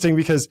interesting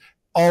because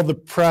all the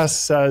press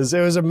says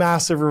it was a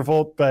massive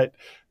revolt, but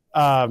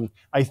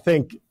I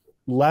think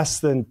less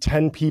than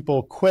 10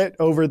 people quit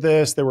over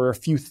this. There were a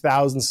few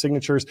thousand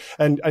signatures.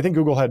 And I think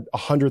Google had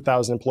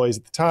 100,000 employees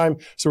at the time.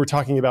 So we're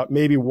talking about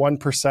maybe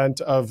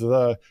 1% of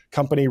the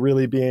company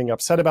really being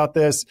upset about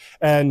this.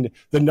 And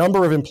the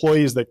number of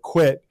employees that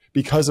quit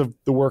because of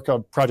the work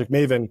of Project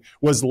Maven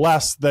was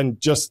less than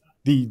just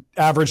the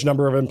average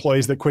number of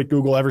employees that quit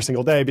Google every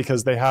single day,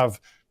 because they have,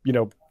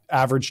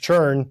 average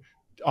churn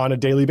on a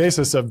daily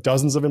basis of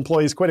dozens of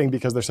employees quitting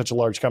because they're such a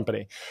large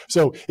company.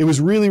 So it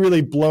was really,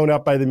 really blown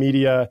up by the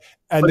media.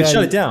 And they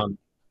shut it down.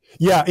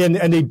 Yeah,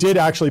 and they did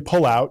actually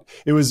pull out.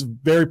 It was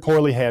very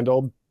poorly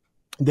handled.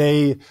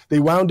 They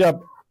wound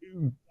up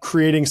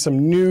creating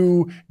some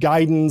new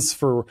guidance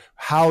for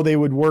how they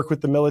would work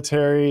with the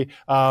military.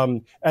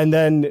 And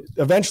then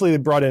eventually they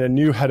brought in a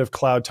new head of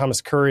cloud,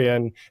 Thomas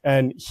Kurian,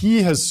 and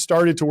he has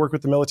started to work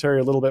with the military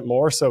a little bit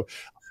more. So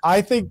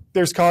I think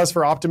there's cause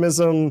for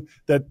optimism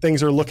that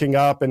things are looking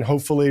up, and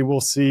hopefully we'll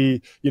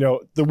see, the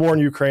war in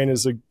Ukraine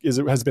has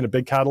been a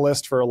big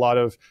catalyst for a lot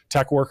of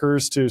tech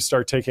workers to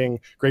start taking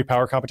great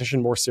power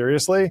competition more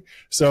seriously.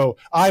 So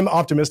I'm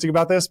optimistic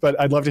about this, but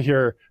I'd love to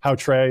hear how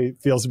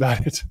Trae feels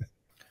about it.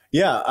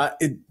 Yeah,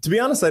 to be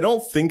honest, I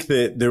don't think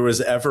that there was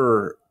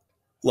ever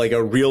like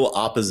a real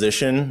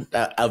opposition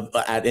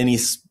at any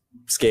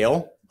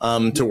scale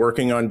to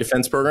working on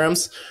defense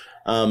programs.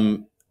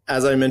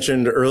 As I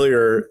mentioned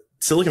earlier,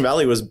 Silicon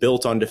Valley was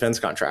built on defense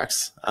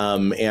contracts.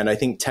 And I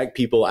think tech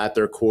people at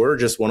their core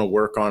just want to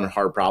work on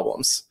hard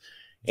problems.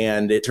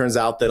 And it turns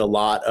out that a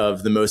lot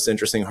of the most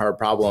interesting hard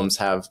problems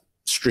have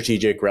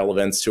strategic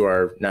relevance to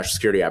our national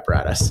security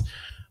apparatus.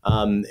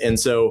 And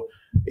so,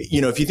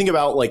 if you think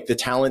about like the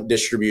talent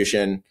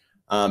distribution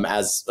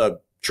as a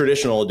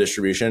traditional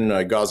distribution,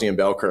 a Gaussian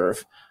bell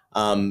curve,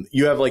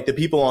 you have like the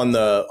people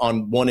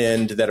on one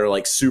end that are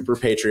like super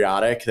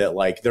patriotic, that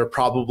like they're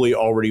probably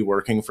already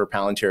working for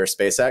Palantir or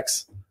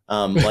SpaceX.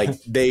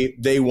 Like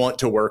they want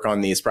to work on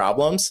these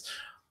problems.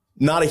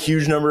 Not a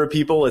huge number of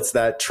people. It's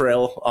that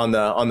trail on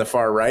the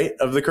far right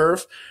of the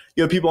curve.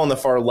 You have people on the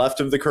far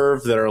left of the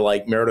curve that are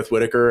like Meredith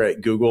Whittaker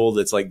at Google.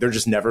 That's like, they're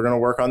just never going to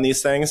work on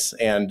these things.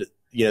 And,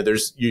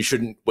 you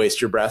shouldn't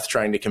waste your breath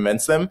trying to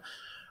convince them.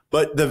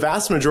 But the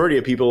vast majority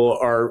of people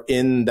are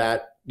in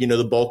that,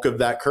 the bulk of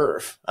that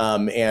curve.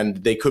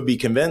 And they could be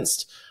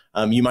convinced.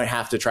 You might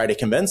have to try to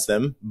convince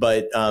them,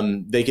 but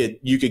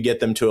you could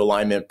get them to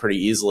alignment pretty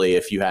easily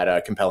if you had a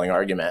compelling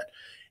argument.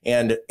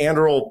 And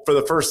Anduril, for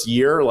the first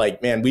year,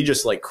 like, man, we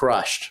just like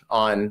crushed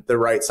on the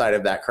right side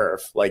of that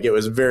curve. Like, it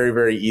was very,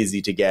 very easy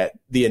to get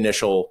the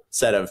initial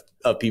set of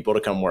people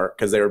to come work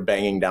because they were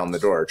banging down the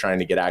door trying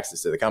to get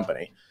access to the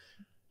company.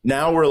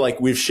 Now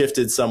we've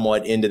shifted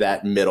somewhat into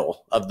that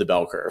middle of the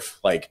bell curve.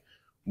 Like,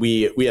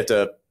 we have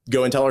to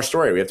go and tell our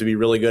story. We have to be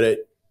really good at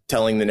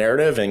telling the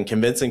narrative and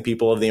convincing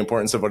people of the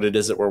importance of what it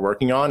is that we're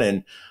working on.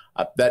 And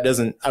I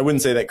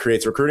wouldn't say that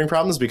creates recruiting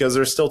problems, because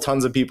there's still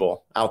tons of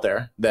people out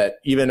there that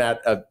even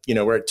at,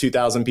 we're at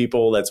 2,000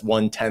 people. That's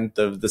 1/10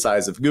 of the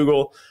size of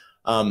Google.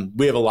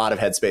 We have a lot of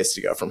headspace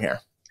to go from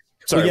here.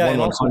 Sorry,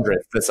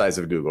 1/100th the size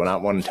of Google,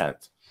 not 1/10.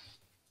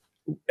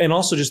 And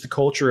also just the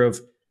culture of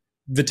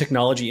the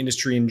technology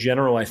industry in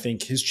general, I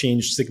think, has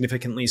changed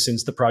significantly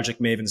since the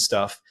Project Maven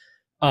stuff.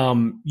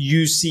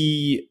 You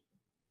see,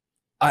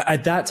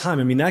 at that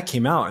time, that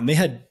came out and they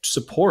had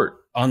support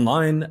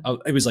online.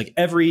 It was like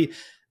every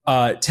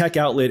tech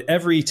outlet,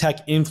 every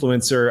tech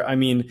influencer.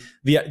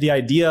 The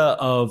idea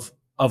of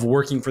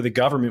working for the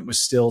government was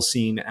still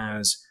seen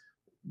as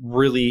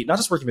really not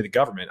just working for the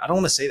government. I don't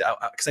want to say that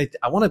because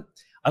I don't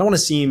want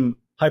to seem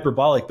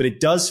hyperbolic, but it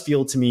does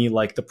feel to me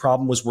like the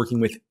problem was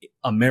working with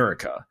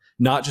America,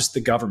 not just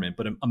the government,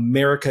 but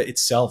America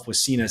itself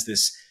was seen as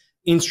this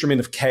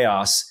instrument of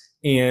chaos.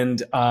 And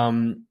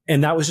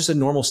that was just a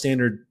normal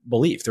standard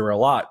belief. There were a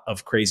lot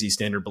of crazy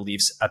standard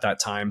beliefs at that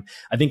time.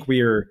 I think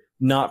we are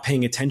not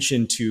paying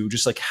attention to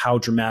just like how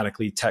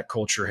dramatically tech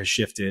culture has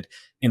shifted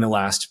in the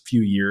last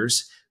few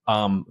years,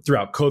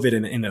 throughout COVID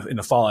and in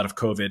the fallout of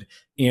COVID.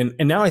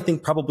 And now I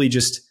think probably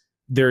just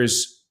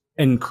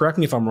and correct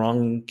me if I'm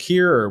wrong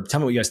here, or tell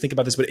me what you guys think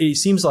about this, but it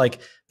seems like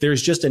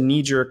there's just a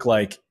knee jerk,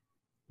 like,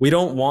 we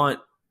don't want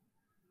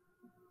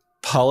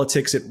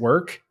politics at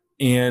work.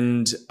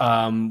 And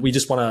we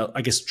just want to,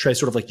 I guess, Trae,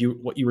 sort of like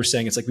what you were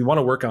saying, it's like we want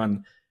to work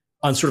on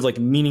sort of like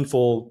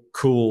meaningful,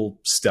 cool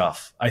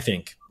stuff, I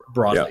think,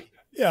 broadly.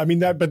 Yeah, I mean,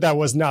 but that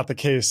was not the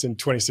case in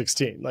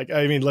 2016. Like,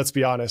 I mean, let's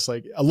be honest,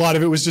 like a lot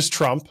of it was just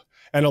Trump,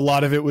 and a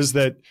lot of it was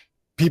that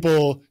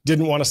people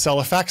didn't want to sell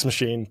a fax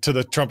machine to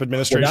the Trump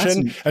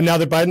administration. And now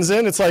that Biden's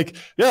in, it's like,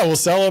 yeah, we'll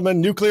sell them a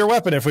nuclear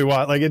weapon if we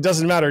want. Like, it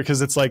doesn't matter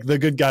because it's like the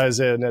good guy's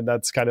in, and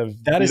that's kind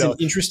of that is an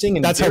interesting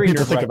and that's how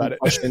people think about it.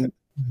 Question.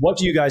 What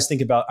do you guys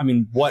think about? I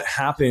mean, what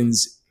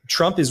happens?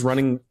 Trump is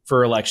running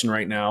for election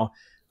right now.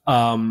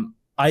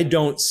 I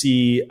don't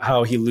see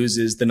how he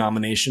loses the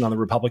nomination on the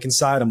Republican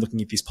side. I'm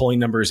looking at these polling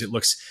numbers. It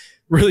looks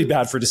really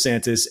bad for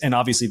DeSantis, and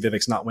obviously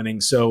Vivek's not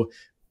winning. So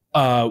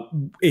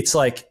it's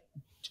like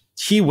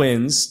he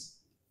wins.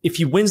 If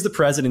he wins the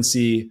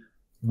presidency,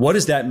 what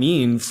does that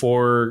mean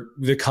for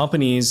the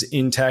companies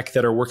in tech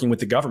that are working with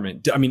the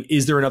government? I mean,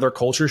 is there another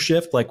culture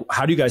shift? Like,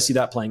 how do you guys see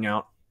that playing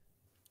out?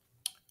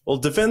 Well,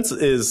 defense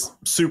is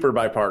super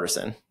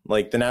bipartisan.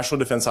 Like the National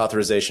Defense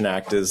Authorization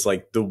Act is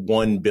like the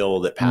one bill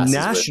that passes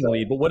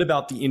nationally. But what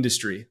about the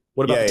industry?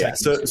 What about the tech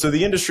industry? So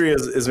the industry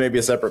is maybe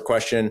a separate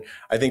question.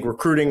 I think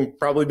recruiting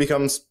probably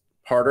becomes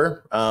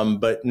harder,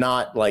 but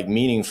not like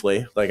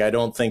meaningfully. Like I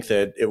don't think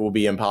that it will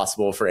be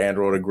impossible for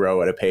Anduril to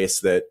grow at a pace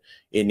that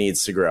it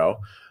needs to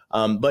grow.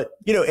 But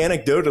you know,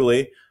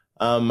 anecdotally,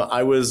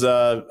 I was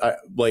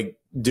like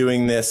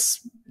doing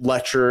this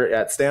lecture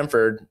at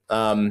Stanford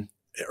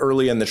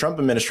early in the Trump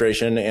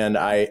administration, and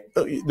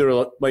there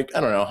were like, I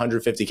don't know,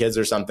 150 kids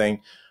or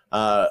something.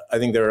 I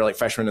think they were like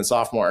freshmen and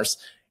sophomores.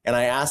 And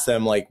I asked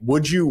them, like,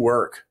 would you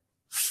work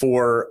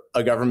for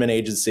a government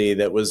agency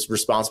that was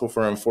responsible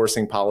for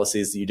enforcing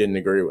policies that you didn't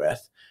agree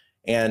with?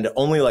 And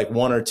only like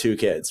 1 or 2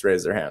 kids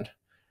raised their hand.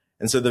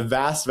 And so the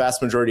vast,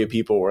 vast majority of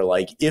people were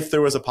like, if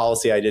there was a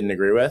policy I didn't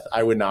agree with,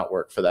 I would not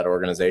work for that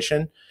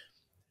organization.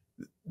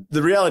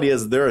 The reality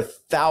is there are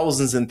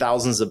thousands and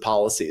thousands of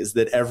policies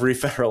that every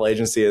federal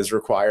agency is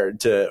required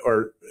to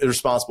or is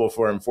responsible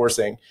for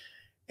enforcing.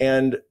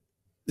 And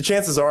the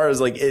chances are is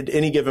like at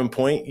any given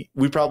point,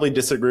 we probably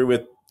disagree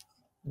with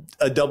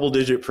a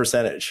double-digit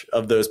percentage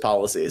of those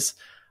policies.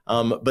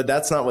 But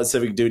that's not what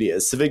civic duty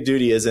is. Civic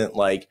duty isn't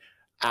like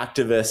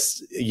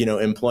activist, you know,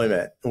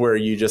 employment where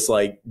you just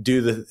like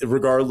do the,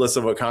 regardless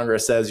of what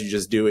Congress says, you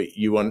just do what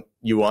you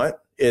want.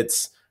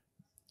 It's,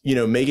 you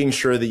know, making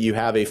sure that you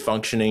have a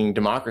functioning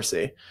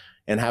democracy,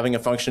 and having a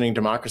functioning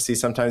democracy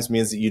sometimes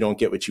means that you don't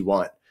get what you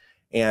want.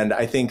 And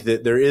I think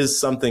that there is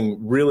something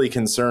really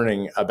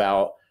concerning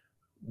about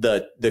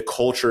the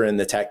culture in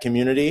the tech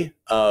community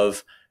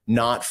of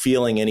not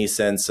feeling any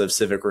sense of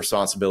civic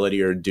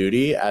responsibility or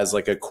duty as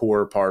like a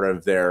core part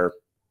of their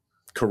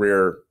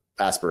career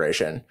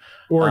aspiration.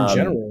 Or in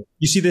general,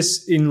 you see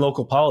this in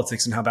local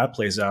politics and how that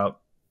plays out.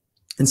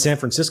 In San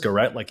Francisco,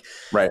 right? Like,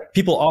 right.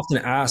 People often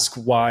ask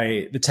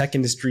why the tech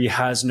industry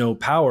has no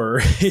power.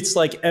 It's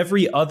like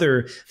every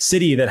other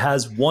city that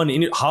has one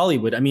in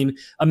Hollywood. I mean,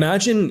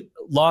 imagine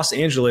Los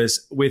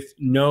Angeles with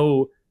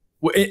no,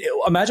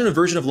 imagine a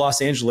version of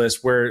Los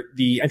Angeles where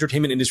the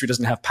entertainment industry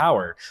doesn't have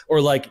power, or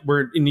like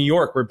we're in New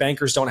York where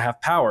bankers don't have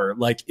power.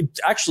 Like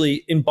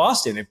actually in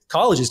Boston, if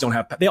colleges don't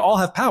have, they all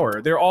have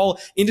power. They're all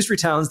industry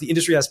towns. The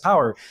industry has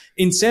power.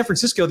 In San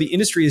Francisco, the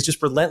industry is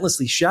just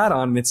relentlessly shat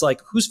on. And it's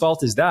like, whose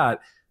fault is that?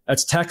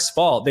 That's tech's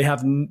fault.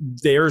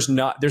 There's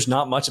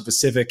not much of a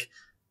civic.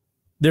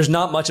 There's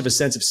not much of a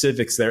sense of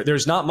civics there.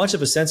 There's not much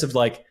of a sense of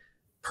like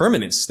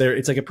permanence there.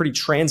 It's like a pretty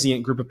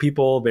transient group of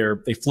people.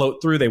 They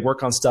float through, they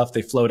work on stuff,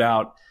 they float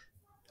out.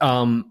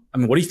 I mean,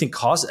 what do you think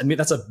causes? I mean,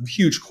 that's a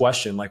huge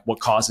question. Like, what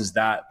causes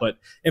that? But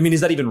I mean,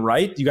 is that even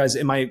right? You guys,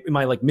 am I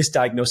like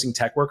misdiagnosing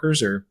tech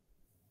workers or?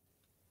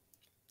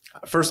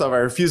 First off, I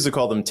refuse to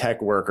call them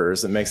tech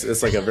workers.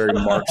 It's like a very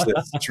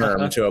Marxist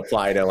term to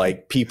apply to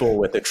like people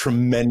with a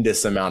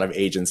tremendous amount of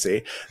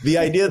agency. The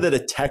idea that a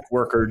tech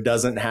worker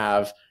doesn't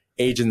have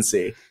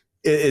agency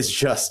is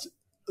just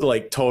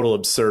like total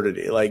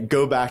absurdity. Like,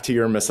 go back to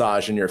your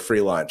massage and your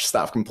free lunch.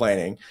 Stop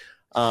complaining.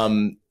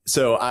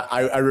 So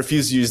I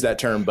refuse to use that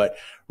term, but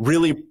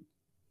really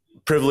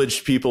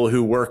privileged people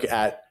who work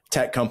at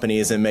tech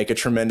companies and make a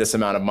tremendous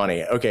amount of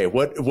money. Okay,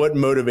 what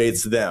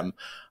motivates them?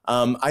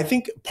 I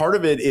think part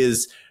of it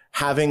is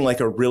having like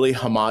a really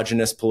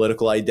homogenous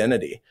political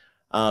identity.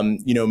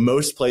 You know,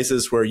 most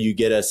places where you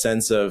get a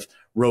sense of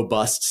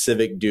robust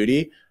civic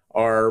duty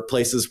are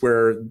places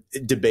where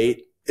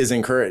debate is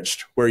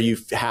encouraged, where you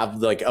have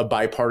like a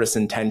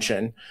bipartisan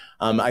tension.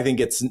 I think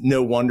it's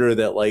no wonder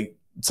that like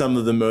some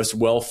of the most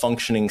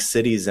well-functioning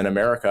cities in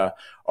America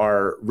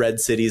are red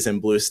cities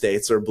and blue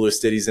states, or blue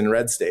cities and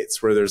red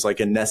states, where there's like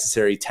a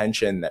necessary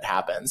tension that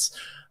happens.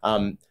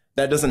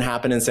 That doesn't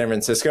happen in San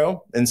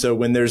Francisco. And so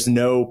when there's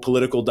no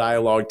political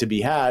dialogue to be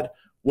had,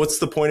 what's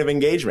the point of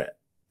engagement?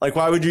 Like,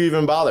 why would you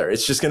even bother?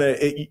 It's just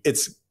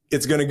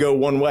it's going to go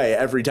one way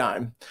every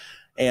time.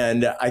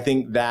 And I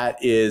think that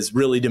is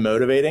really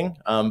demotivating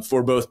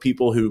for both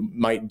people who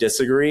might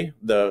disagree,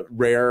 the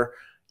rare,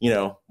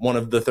 one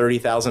of the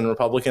 30,000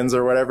 Republicans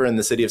or whatever in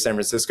the city of San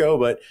Francisco,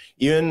 but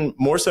even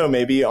more so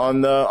maybe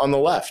on the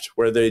left,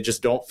 where they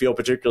just don't feel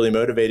particularly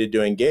motivated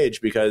to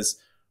engage because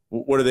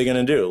what are they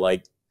going to do?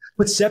 Like,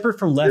 but separate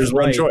from left,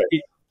 right,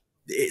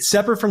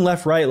 separate from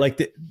left, right, like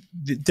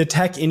the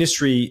tech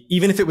industry,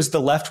 even if it was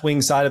the left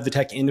wing side of the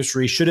tech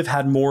industry, should have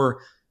had more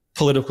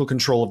political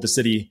control of the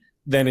city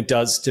than it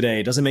does today.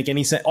 It doesn't make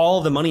any sense. All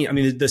of the money, I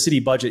mean, the city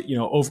budget,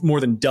 more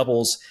than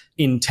doubles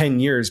in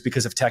 10 years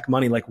because of tech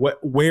money. Like,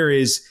 where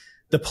is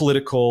the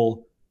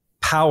political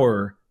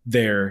power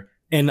there?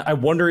 And I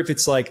wonder if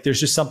it's like, there's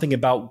just something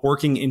about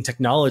working in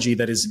technology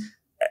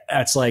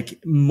that's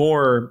like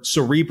more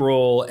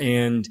cerebral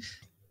and,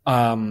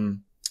 I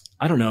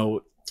don't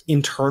know,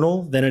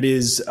 internal than it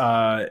is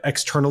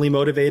externally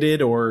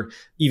motivated, or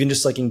even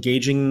just like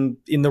engaging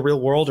in the real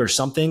world or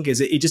something.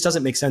 Because it just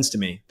doesn't make sense to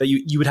me that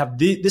you would have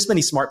this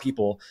many smart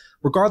people,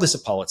 regardless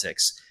of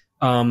politics,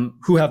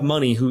 who have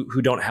money,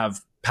 who don't have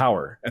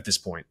power at this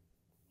point.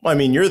 Well, I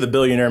mean, you're the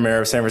billionaire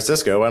mayor of San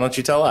Francisco. Why don't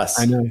you tell us?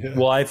 I know.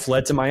 Well, I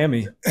fled to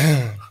Miami.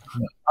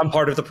 I'm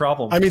part of the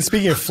problem. I mean,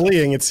 speaking of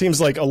fleeing, it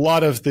seems like a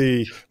lot of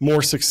the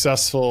more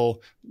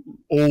successful,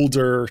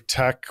 older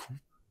tech,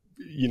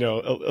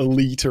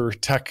 elite or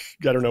tech,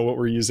 I don't know what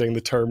we're using the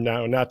term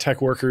now, not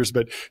tech workers,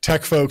 but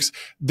tech folks,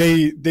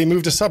 they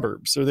move to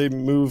suburbs, or they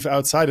move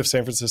outside of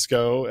San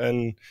Francisco,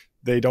 and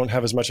they don't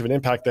have as much of an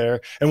impact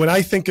there. And when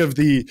I think of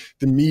the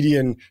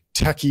median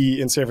techie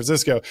in San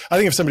Francisco, I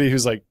think of somebody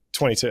who's like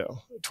 22,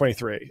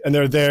 23, and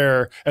they're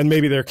there, and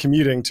maybe they're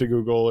commuting to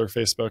Google or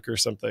Facebook or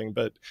something,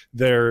 but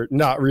they're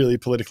not really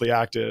politically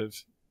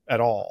active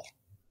at all.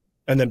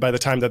 And then by the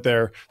time that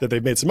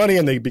they've made some money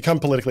and they become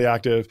politically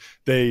active,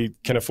 they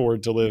can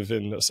afford to live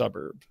in a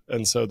suburb.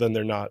 And so then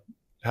they're not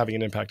having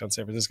an impact on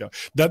San Francisco.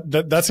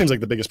 That seems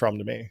like the biggest problem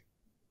to me.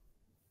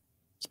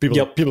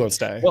 People don't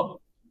stay. Well,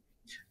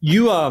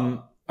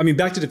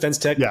 back to defense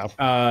tech.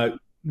 Yeah.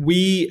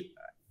 We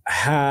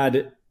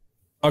had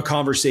a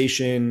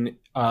conversation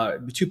 2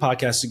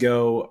 podcasts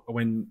ago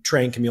when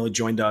Trae and Camila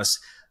joined us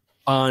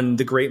on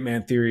the great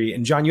man theory.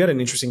 And John, you had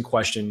an interesting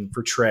question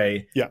for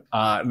Trae. Yeah.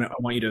 And I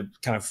want you to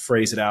kind of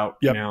phrase it out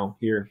now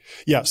here.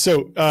 Yeah.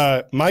 So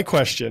my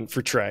question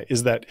for Trae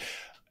is that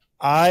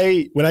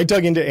when I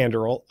dug into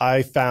Anduril,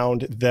 I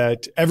found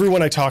that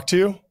everyone I talked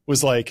to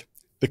was like,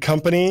 the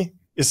company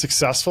is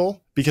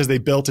successful because they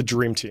built a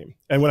dream team.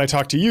 And when I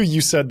talked to you,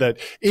 you said that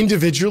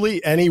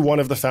individually, any one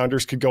of the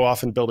founders could go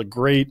off and build a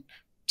great,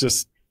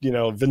 just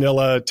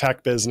vanilla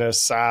tech business,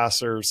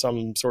 SaaS, or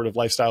some sort of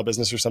lifestyle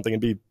business or something, and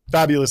be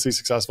fabulously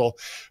successful.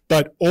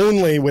 But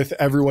only with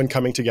everyone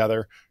coming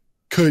together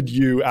could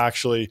you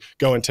actually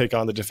go and take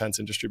on the defense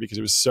industry, because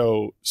it was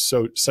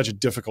such a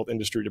difficult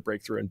industry to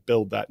break through and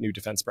build that new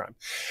defense prime.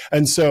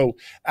 And so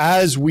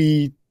as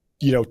we,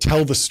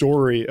 tell the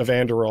story of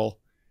Anduril,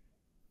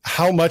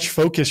 how much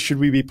focus should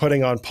we be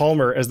putting on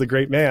Palmer as the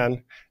great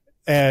man?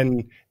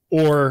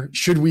 Or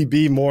should we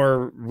be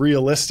more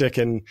realistic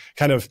and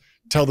kind of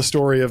tell the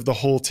story of the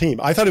whole team?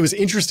 I thought it was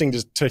interesting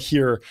to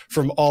hear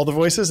from all the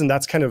voices, and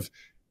that's kind of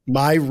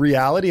my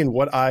reality and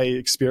what I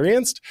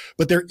experienced.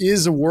 But there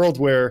is a world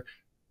where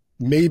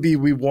maybe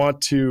we want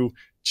to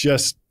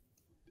just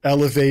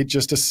elevate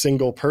just a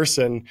single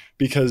person,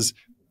 because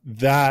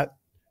that,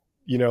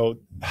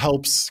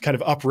 helps kind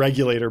of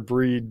upregulate or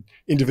breed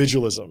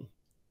individualism.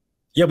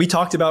 Yeah, we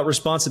talked about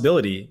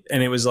responsibility,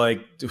 and it was like,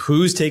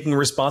 who's taking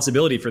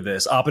responsibility for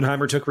this?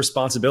 Oppenheimer took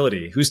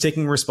responsibility. Who's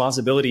taking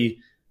responsibility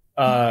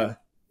for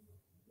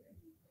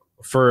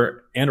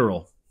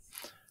Anduril?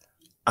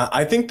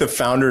 I think the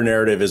founder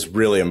narrative is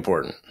really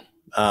important.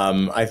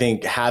 I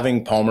think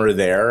having Palmer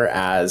there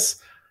as,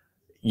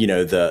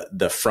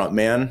 the front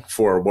man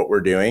for what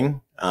we're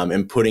doing,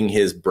 and putting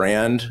his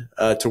brand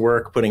to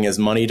work, putting his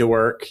money to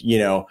work,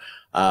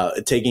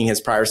 taking his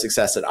prior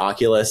success at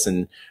Oculus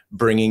and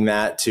bringing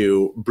that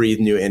to breathe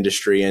new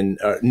industry and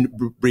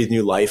breathe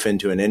new life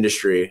into an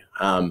industry.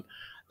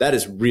 That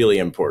is really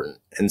important.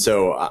 And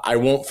so I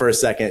won't for a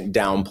second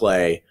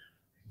downplay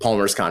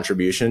Palmer's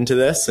contribution to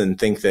this and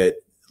think that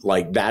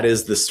that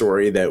is the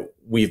story that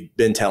we've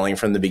been telling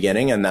from the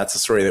beginning. And that's the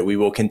story that we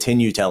will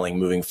continue telling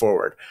moving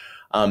forward.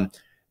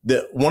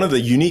 One of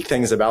the unique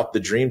things about the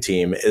dream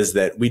team is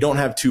that we don't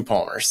have 2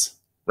 Palmers,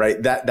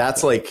 right?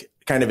 That's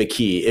kind of a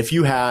key. If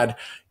you had,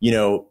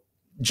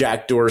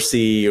 Jack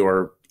Dorsey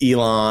or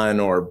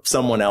Elon or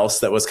someone else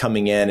that was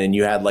coming in and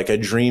you had a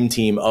dream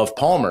team of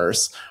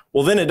Palmers,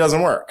 well, then it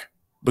doesn't work,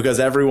 because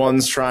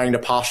everyone's trying to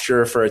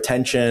posture for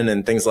attention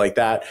and things like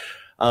that.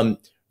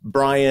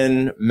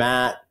 Brian,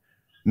 Matt,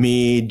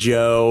 me,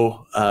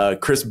 Joe,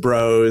 Chris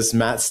Bros,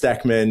 Matt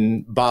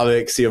Steckman,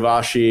 Bhavik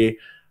Siavashi,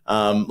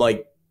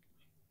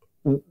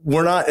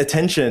 we're not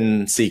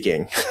attention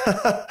seeking.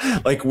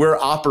 We're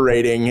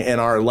operating in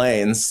our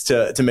lanes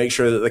to make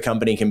sure that the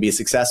company can be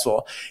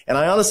successful. And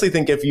I honestly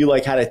think if you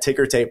had a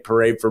ticker tape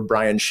parade for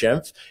Brian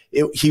Schimpf,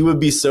 he would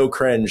be so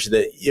cringe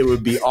that it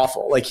would be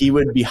awful. He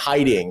would be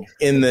hiding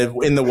in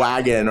the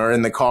wagon or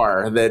in the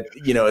car that,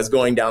 is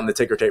going down the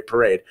ticker tape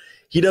parade.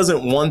 He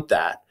doesn't want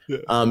that.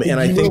 And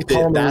I think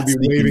that's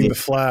would be waving the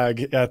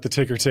flag at the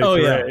ticker tape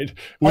parade.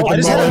 Yeah.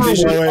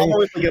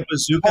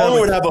 With Palmer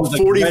would have a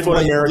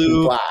 40-foot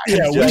American flag.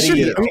 Yeah,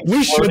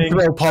 we should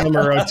throw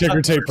Palmer a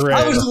ticker tape parade.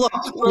 I would love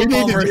to throw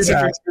Palmer a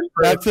ticker tape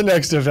parade. That's the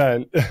next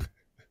event.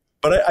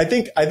 But I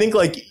think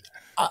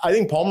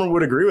Palmer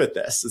would agree with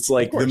this. It's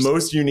like the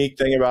most unique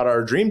thing about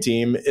our dream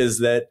team is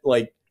that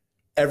like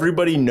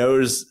everybody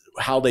knows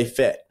how they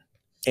fit.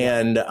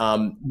 And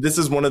this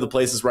is one of the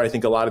places where I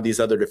think a lot of these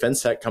other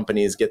defense tech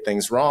companies get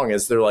things wrong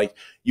is they're like,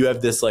 you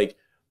have this like,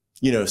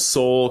 you know,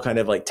 sole kind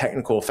of like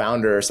technical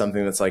founder or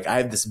something that's like, I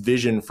have this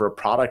vision for a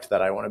product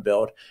that I want to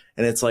build.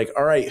 And it's like,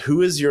 all right,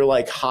 who is your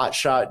like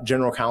hotshot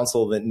general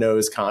counsel that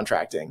knows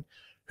contracting?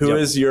 Who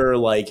is your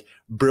like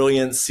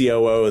brilliant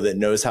COO that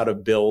knows how to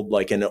build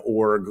like an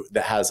org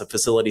that has a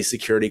facility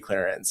security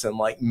clearance and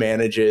like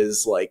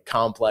manages like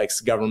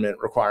complex government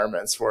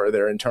requirements for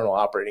their internal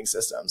operating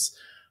systems?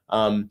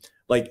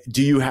 Like,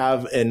 do you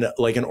have an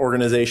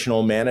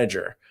organizational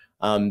manager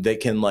that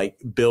can like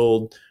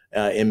build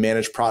and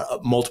manage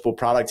multiple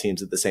product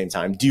teams at the same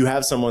time? Do you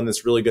have someone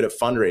that's really good at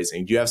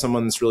fundraising? Do you have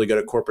someone that's really good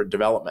at corporate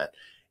development?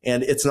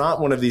 And it's not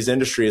one of these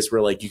industries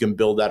where like you can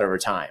build that over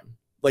time.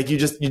 Like you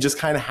just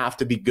kind of have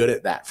to be good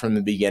at that from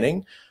the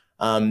beginning.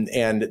 And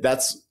I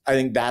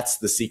think that's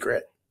the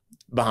secret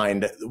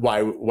behind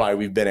why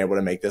we've been able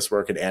to make this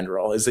work at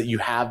Anduril is that you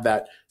have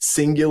that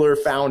singular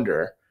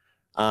founder.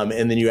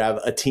 And then you have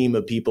a team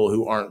of people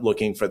who aren't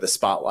looking for the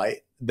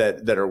spotlight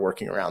that are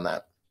working around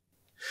that.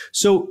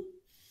 So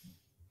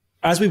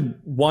as we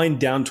wind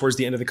down towards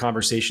the end of the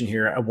conversation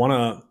here, I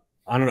want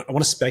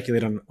to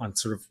speculate on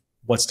sort of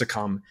what's to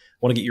come. I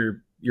want to get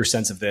your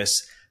sense of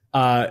this.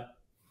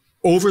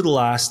 Over the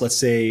last, let's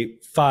say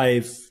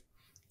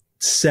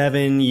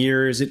 5-7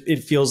 years,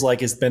 it feels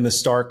like it's been the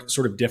stark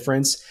sort of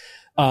difference.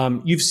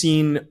 You've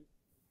seen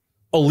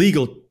a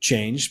legal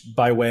change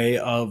by way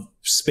of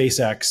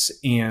SpaceX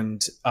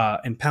and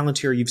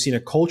Palantir. You've seen a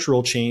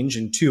cultural change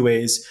in two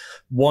ways.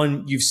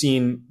 One, you've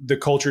seen the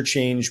culture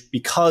change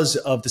because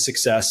of the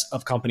success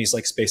of companies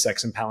like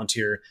SpaceX and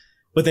Palantir.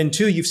 But then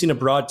two, you've seen a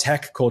broad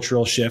tech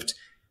cultural shift.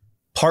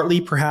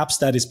 Partly, perhaps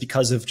that is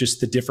because of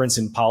just the difference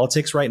in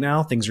politics right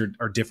now. Things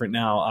are different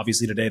now,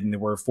 obviously, today than they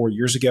were 4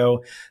 years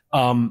ago.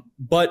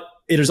 But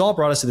it has all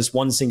brought us to this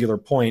one singular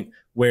point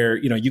where,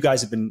 you know, you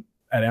guys have been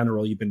at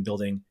Anduril, you've been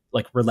building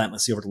like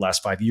relentlessly over the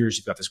last 5 years.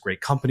 You've got this great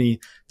company.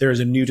 There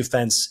is a new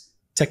defense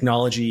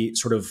technology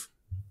sort of,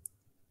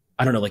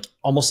 I don't know, like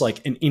almost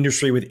like an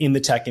industry within the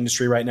tech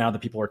industry right now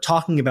that people are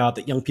talking about,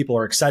 that young people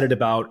are excited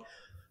about.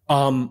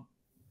 5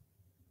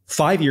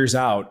 years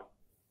out,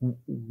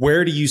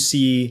 where do you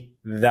see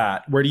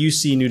that? Where do you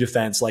see new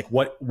defense? Like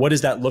what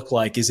does that look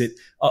like? Is it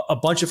a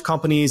bunch of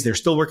companies? They're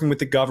still working with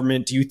the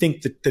government. Do you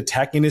think that the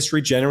tech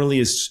industry generally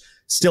is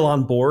still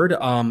on board?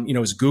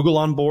 Is Google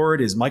on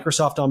board? Is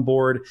Microsoft on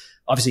board?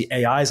 Obviously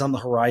AI is on the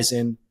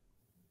horizon.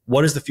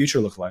 What does the future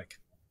look like?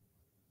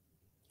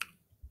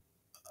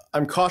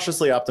 I'm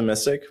cautiously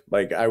optimistic.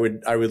 Like I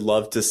would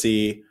love to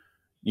see,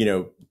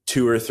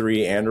 2 or 3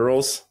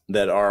 Andurils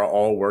that are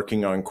all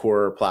working on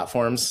core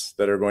platforms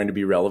that are going to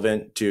be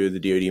relevant to the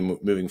DoD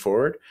moving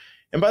forward.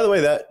 And by the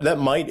way, that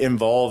might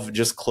involve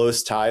just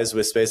close ties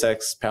with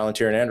SpaceX,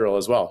 Palantir, and Anduril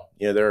as well.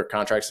 There are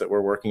contracts that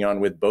we're working on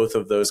with both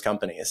of those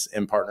companies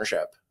in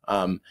partnership.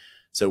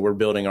 So we're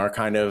building our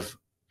kind of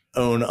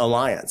own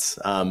alliance.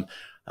 Shyam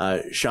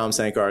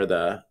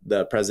Sankar,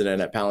 the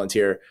president at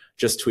Palantir,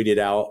 just tweeted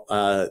out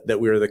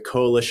that we were the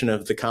coalition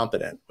of the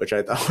competent, which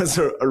I thought was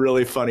a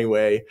really funny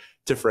way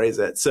to phrase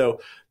it. So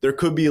there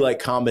could be like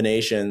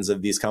combinations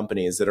of these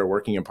companies that are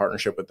working in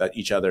partnership with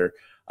each other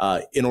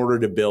in order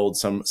to build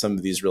some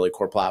of these really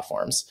core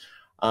platforms.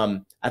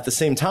 At the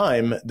same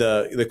time,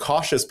 the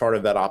cautious part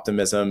of that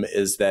optimism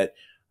is that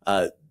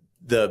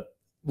the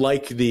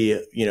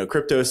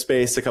crypto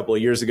space a couple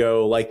of years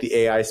ago, like the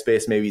AI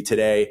space maybe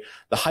today,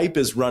 the hype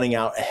is running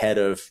out ahead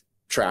of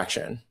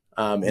traction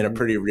in a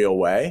pretty real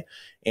way.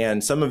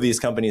 And some of these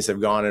companies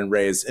have gone and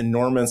raised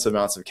enormous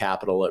amounts of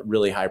capital at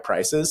really high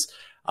prices.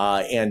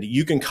 And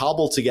you can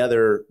cobble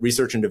together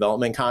research and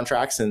development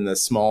contracts in the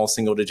small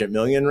single-digit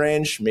million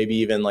range, maybe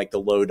even like the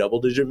low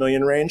double-digit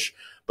million range.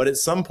 But at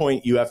some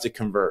point, you have to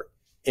convert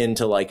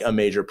into like a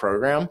major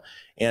program.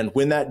 And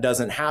when that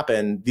doesn't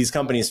happen, these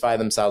companies find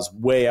themselves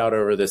way out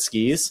over the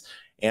skis.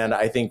 And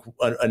I think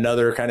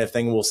another kind of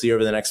thing we'll see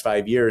over the next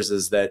 5 years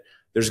is that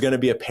there's going to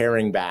be a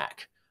paring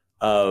back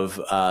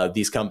of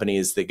these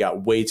companies that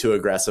got way too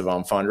aggressive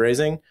on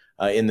fundraising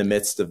in the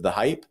midst of the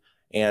hype.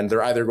 And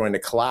they're either going to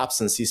collapse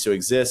and cease to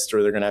exist,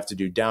 or they're going to have to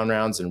do down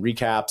rounds and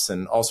recaps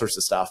and all sorts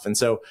of stuff. And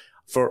so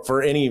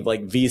for any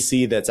like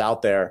VC that's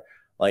out there,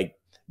 like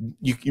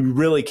you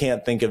really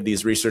can't think of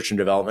these research and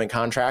development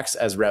contracts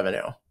as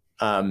revenue.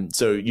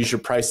 So you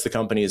should price the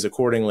companies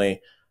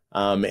accordingly.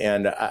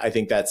 And I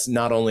think that's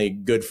not only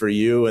good for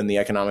you and the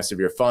economics of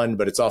your fund,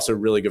 but it's also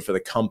really good for the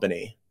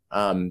company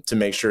to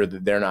make sure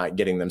that they're not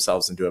getting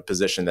themselves into a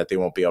position that they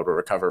won't be able to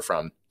recover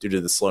from due to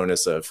the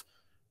slowness of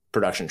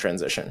production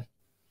transition.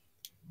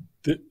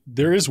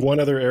 There is one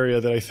other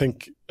area that I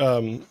think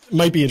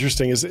might be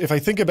interesting is if I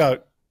think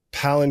about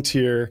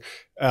Palantir,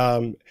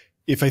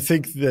 if I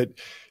think that,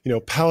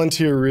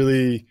 Palantir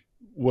really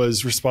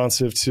was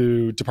responsive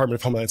to Department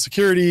of Homeland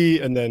Security,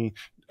 and then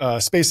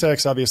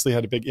SpaceX obviously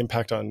had a big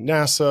impact on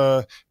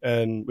NASA,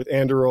 and with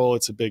Anduril,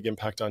 it's a big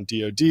impact on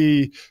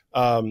DoD.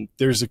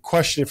 There's a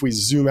question, if we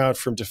zoom out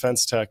from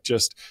defense tech,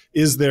 just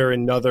is there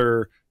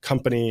another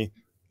company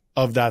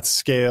of that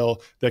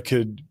scale that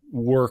could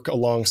work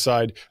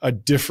alongside a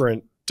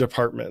different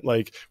department?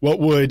 Like, what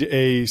would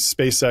a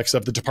SpaceX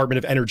of the Department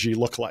of Energy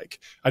look like?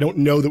 I don't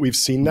know that we've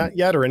seen that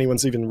yet, or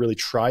anyone's even really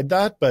tried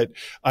that, but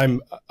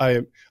I'm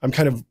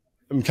kind of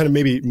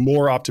maybe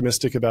more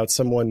optimistic about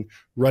someone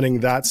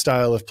running that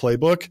style of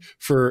playbook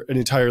for an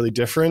entirely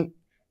different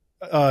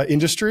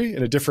industry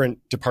in a different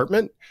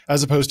department,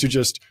 as opposed to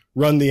just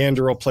run the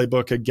Anduril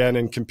playbook again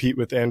and compete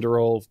with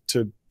Anduril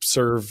to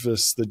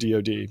service the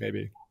DoD,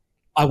 maybe.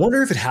 I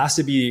wonder if it has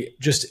to be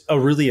just a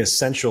really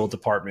essential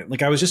department.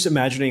 Like, I was just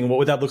imagining what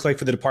would that look like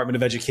for the Department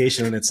of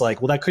Education, and it's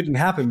like, well, that couldn't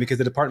happen because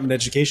the Department of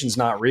Education is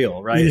not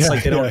real, right? It's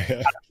like they don't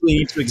actually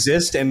need to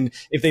exist, and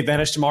if they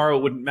vanish tomorrow,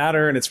 it wouldn't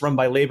matter, and it's run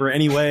by labor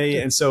anyway,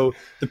 and so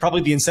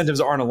probably the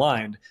incentives aren't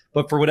aligned.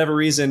 But for whatever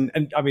reason,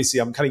 and obviously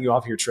I'm cutting you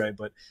off here, Trae,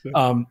 but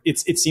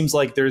it seems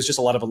like there's just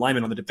a lot of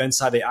alignment on the defense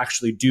side. They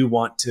actually do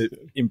want to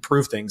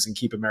improve things and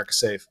keep America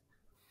safe.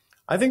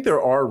 I think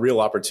there are real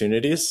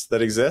opportunities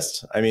that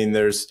exist. I mean,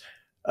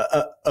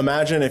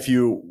 imagine if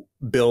you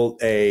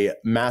built a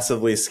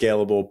massively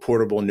scalable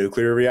portable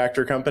nuclear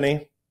reactor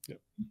company. Yep.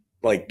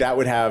 Like, that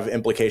would have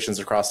implications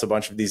across a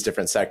bunch of these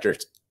different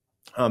sectors.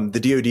 The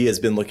DoD has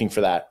been looking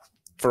for that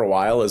for a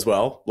while as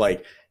well.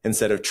 Like,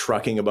 instead of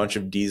trucking a bunch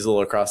of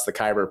diesel across the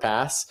Khyber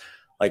Pass,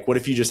 like, what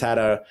if you just had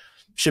a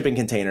shipping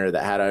container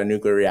that had a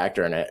nuclear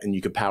reactor in it and you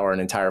could power an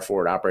entire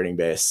forward operating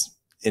base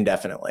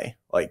indefinitely?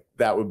 Like,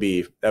 that would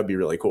be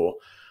really cool.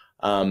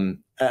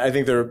 I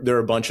think there are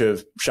a bunch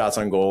of shots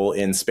on goal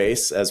in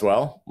space as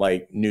well,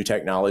 like new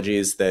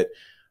technologies that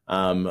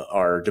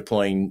are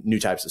deploying new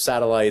types of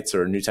satellites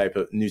or new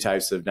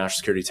types of national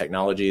security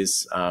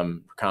technologies,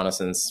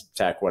 reconnaissance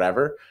tech,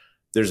 whatever.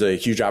 There's a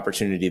huge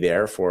opportunity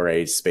there for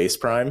a space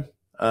prime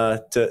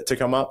to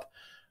come up.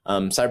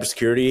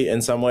 Cybersecurity,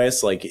 in some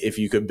ways, like, if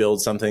you could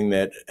build something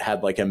that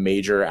had like a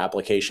major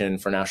application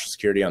for national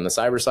security on the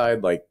cyber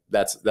side, like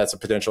that's a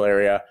potential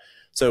area.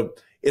 So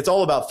it's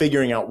all about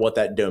figuring out what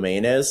that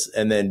domain is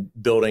and then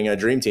building a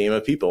dream team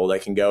of people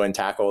that can go and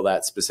tackle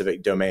that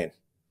specific domain.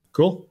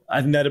 Cool.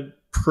 I think that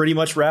pretty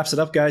much wraps it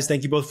up, guys.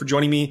 Thank you both for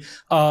joining me.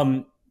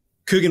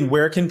 Coogan,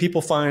 where can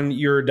people find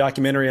your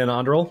documentary on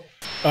Anduril?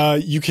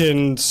 You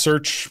can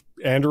search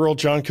Anduril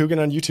John Coogan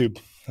on YouTube.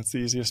 That's the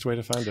easiest way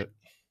to find it.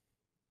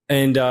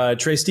 And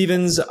Trae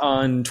Stevens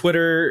on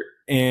Twitter,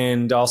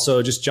 and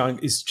also just John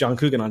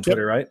Coogan on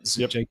Twitter, right?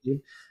 Yep.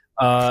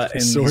 And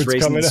he's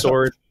raising the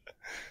sword.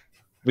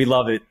 We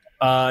love it.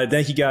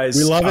 Thank you, guys.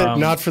 We love it,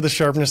 not for the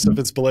sharpness of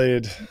its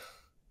blade,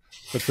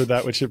 but for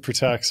that which it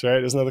protects,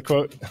 right? Isn't that the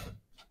quote?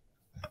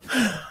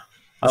 I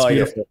like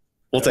it.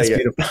 We'll take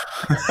it.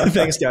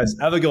 Thanks, guys.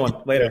 Have a good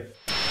one. Later.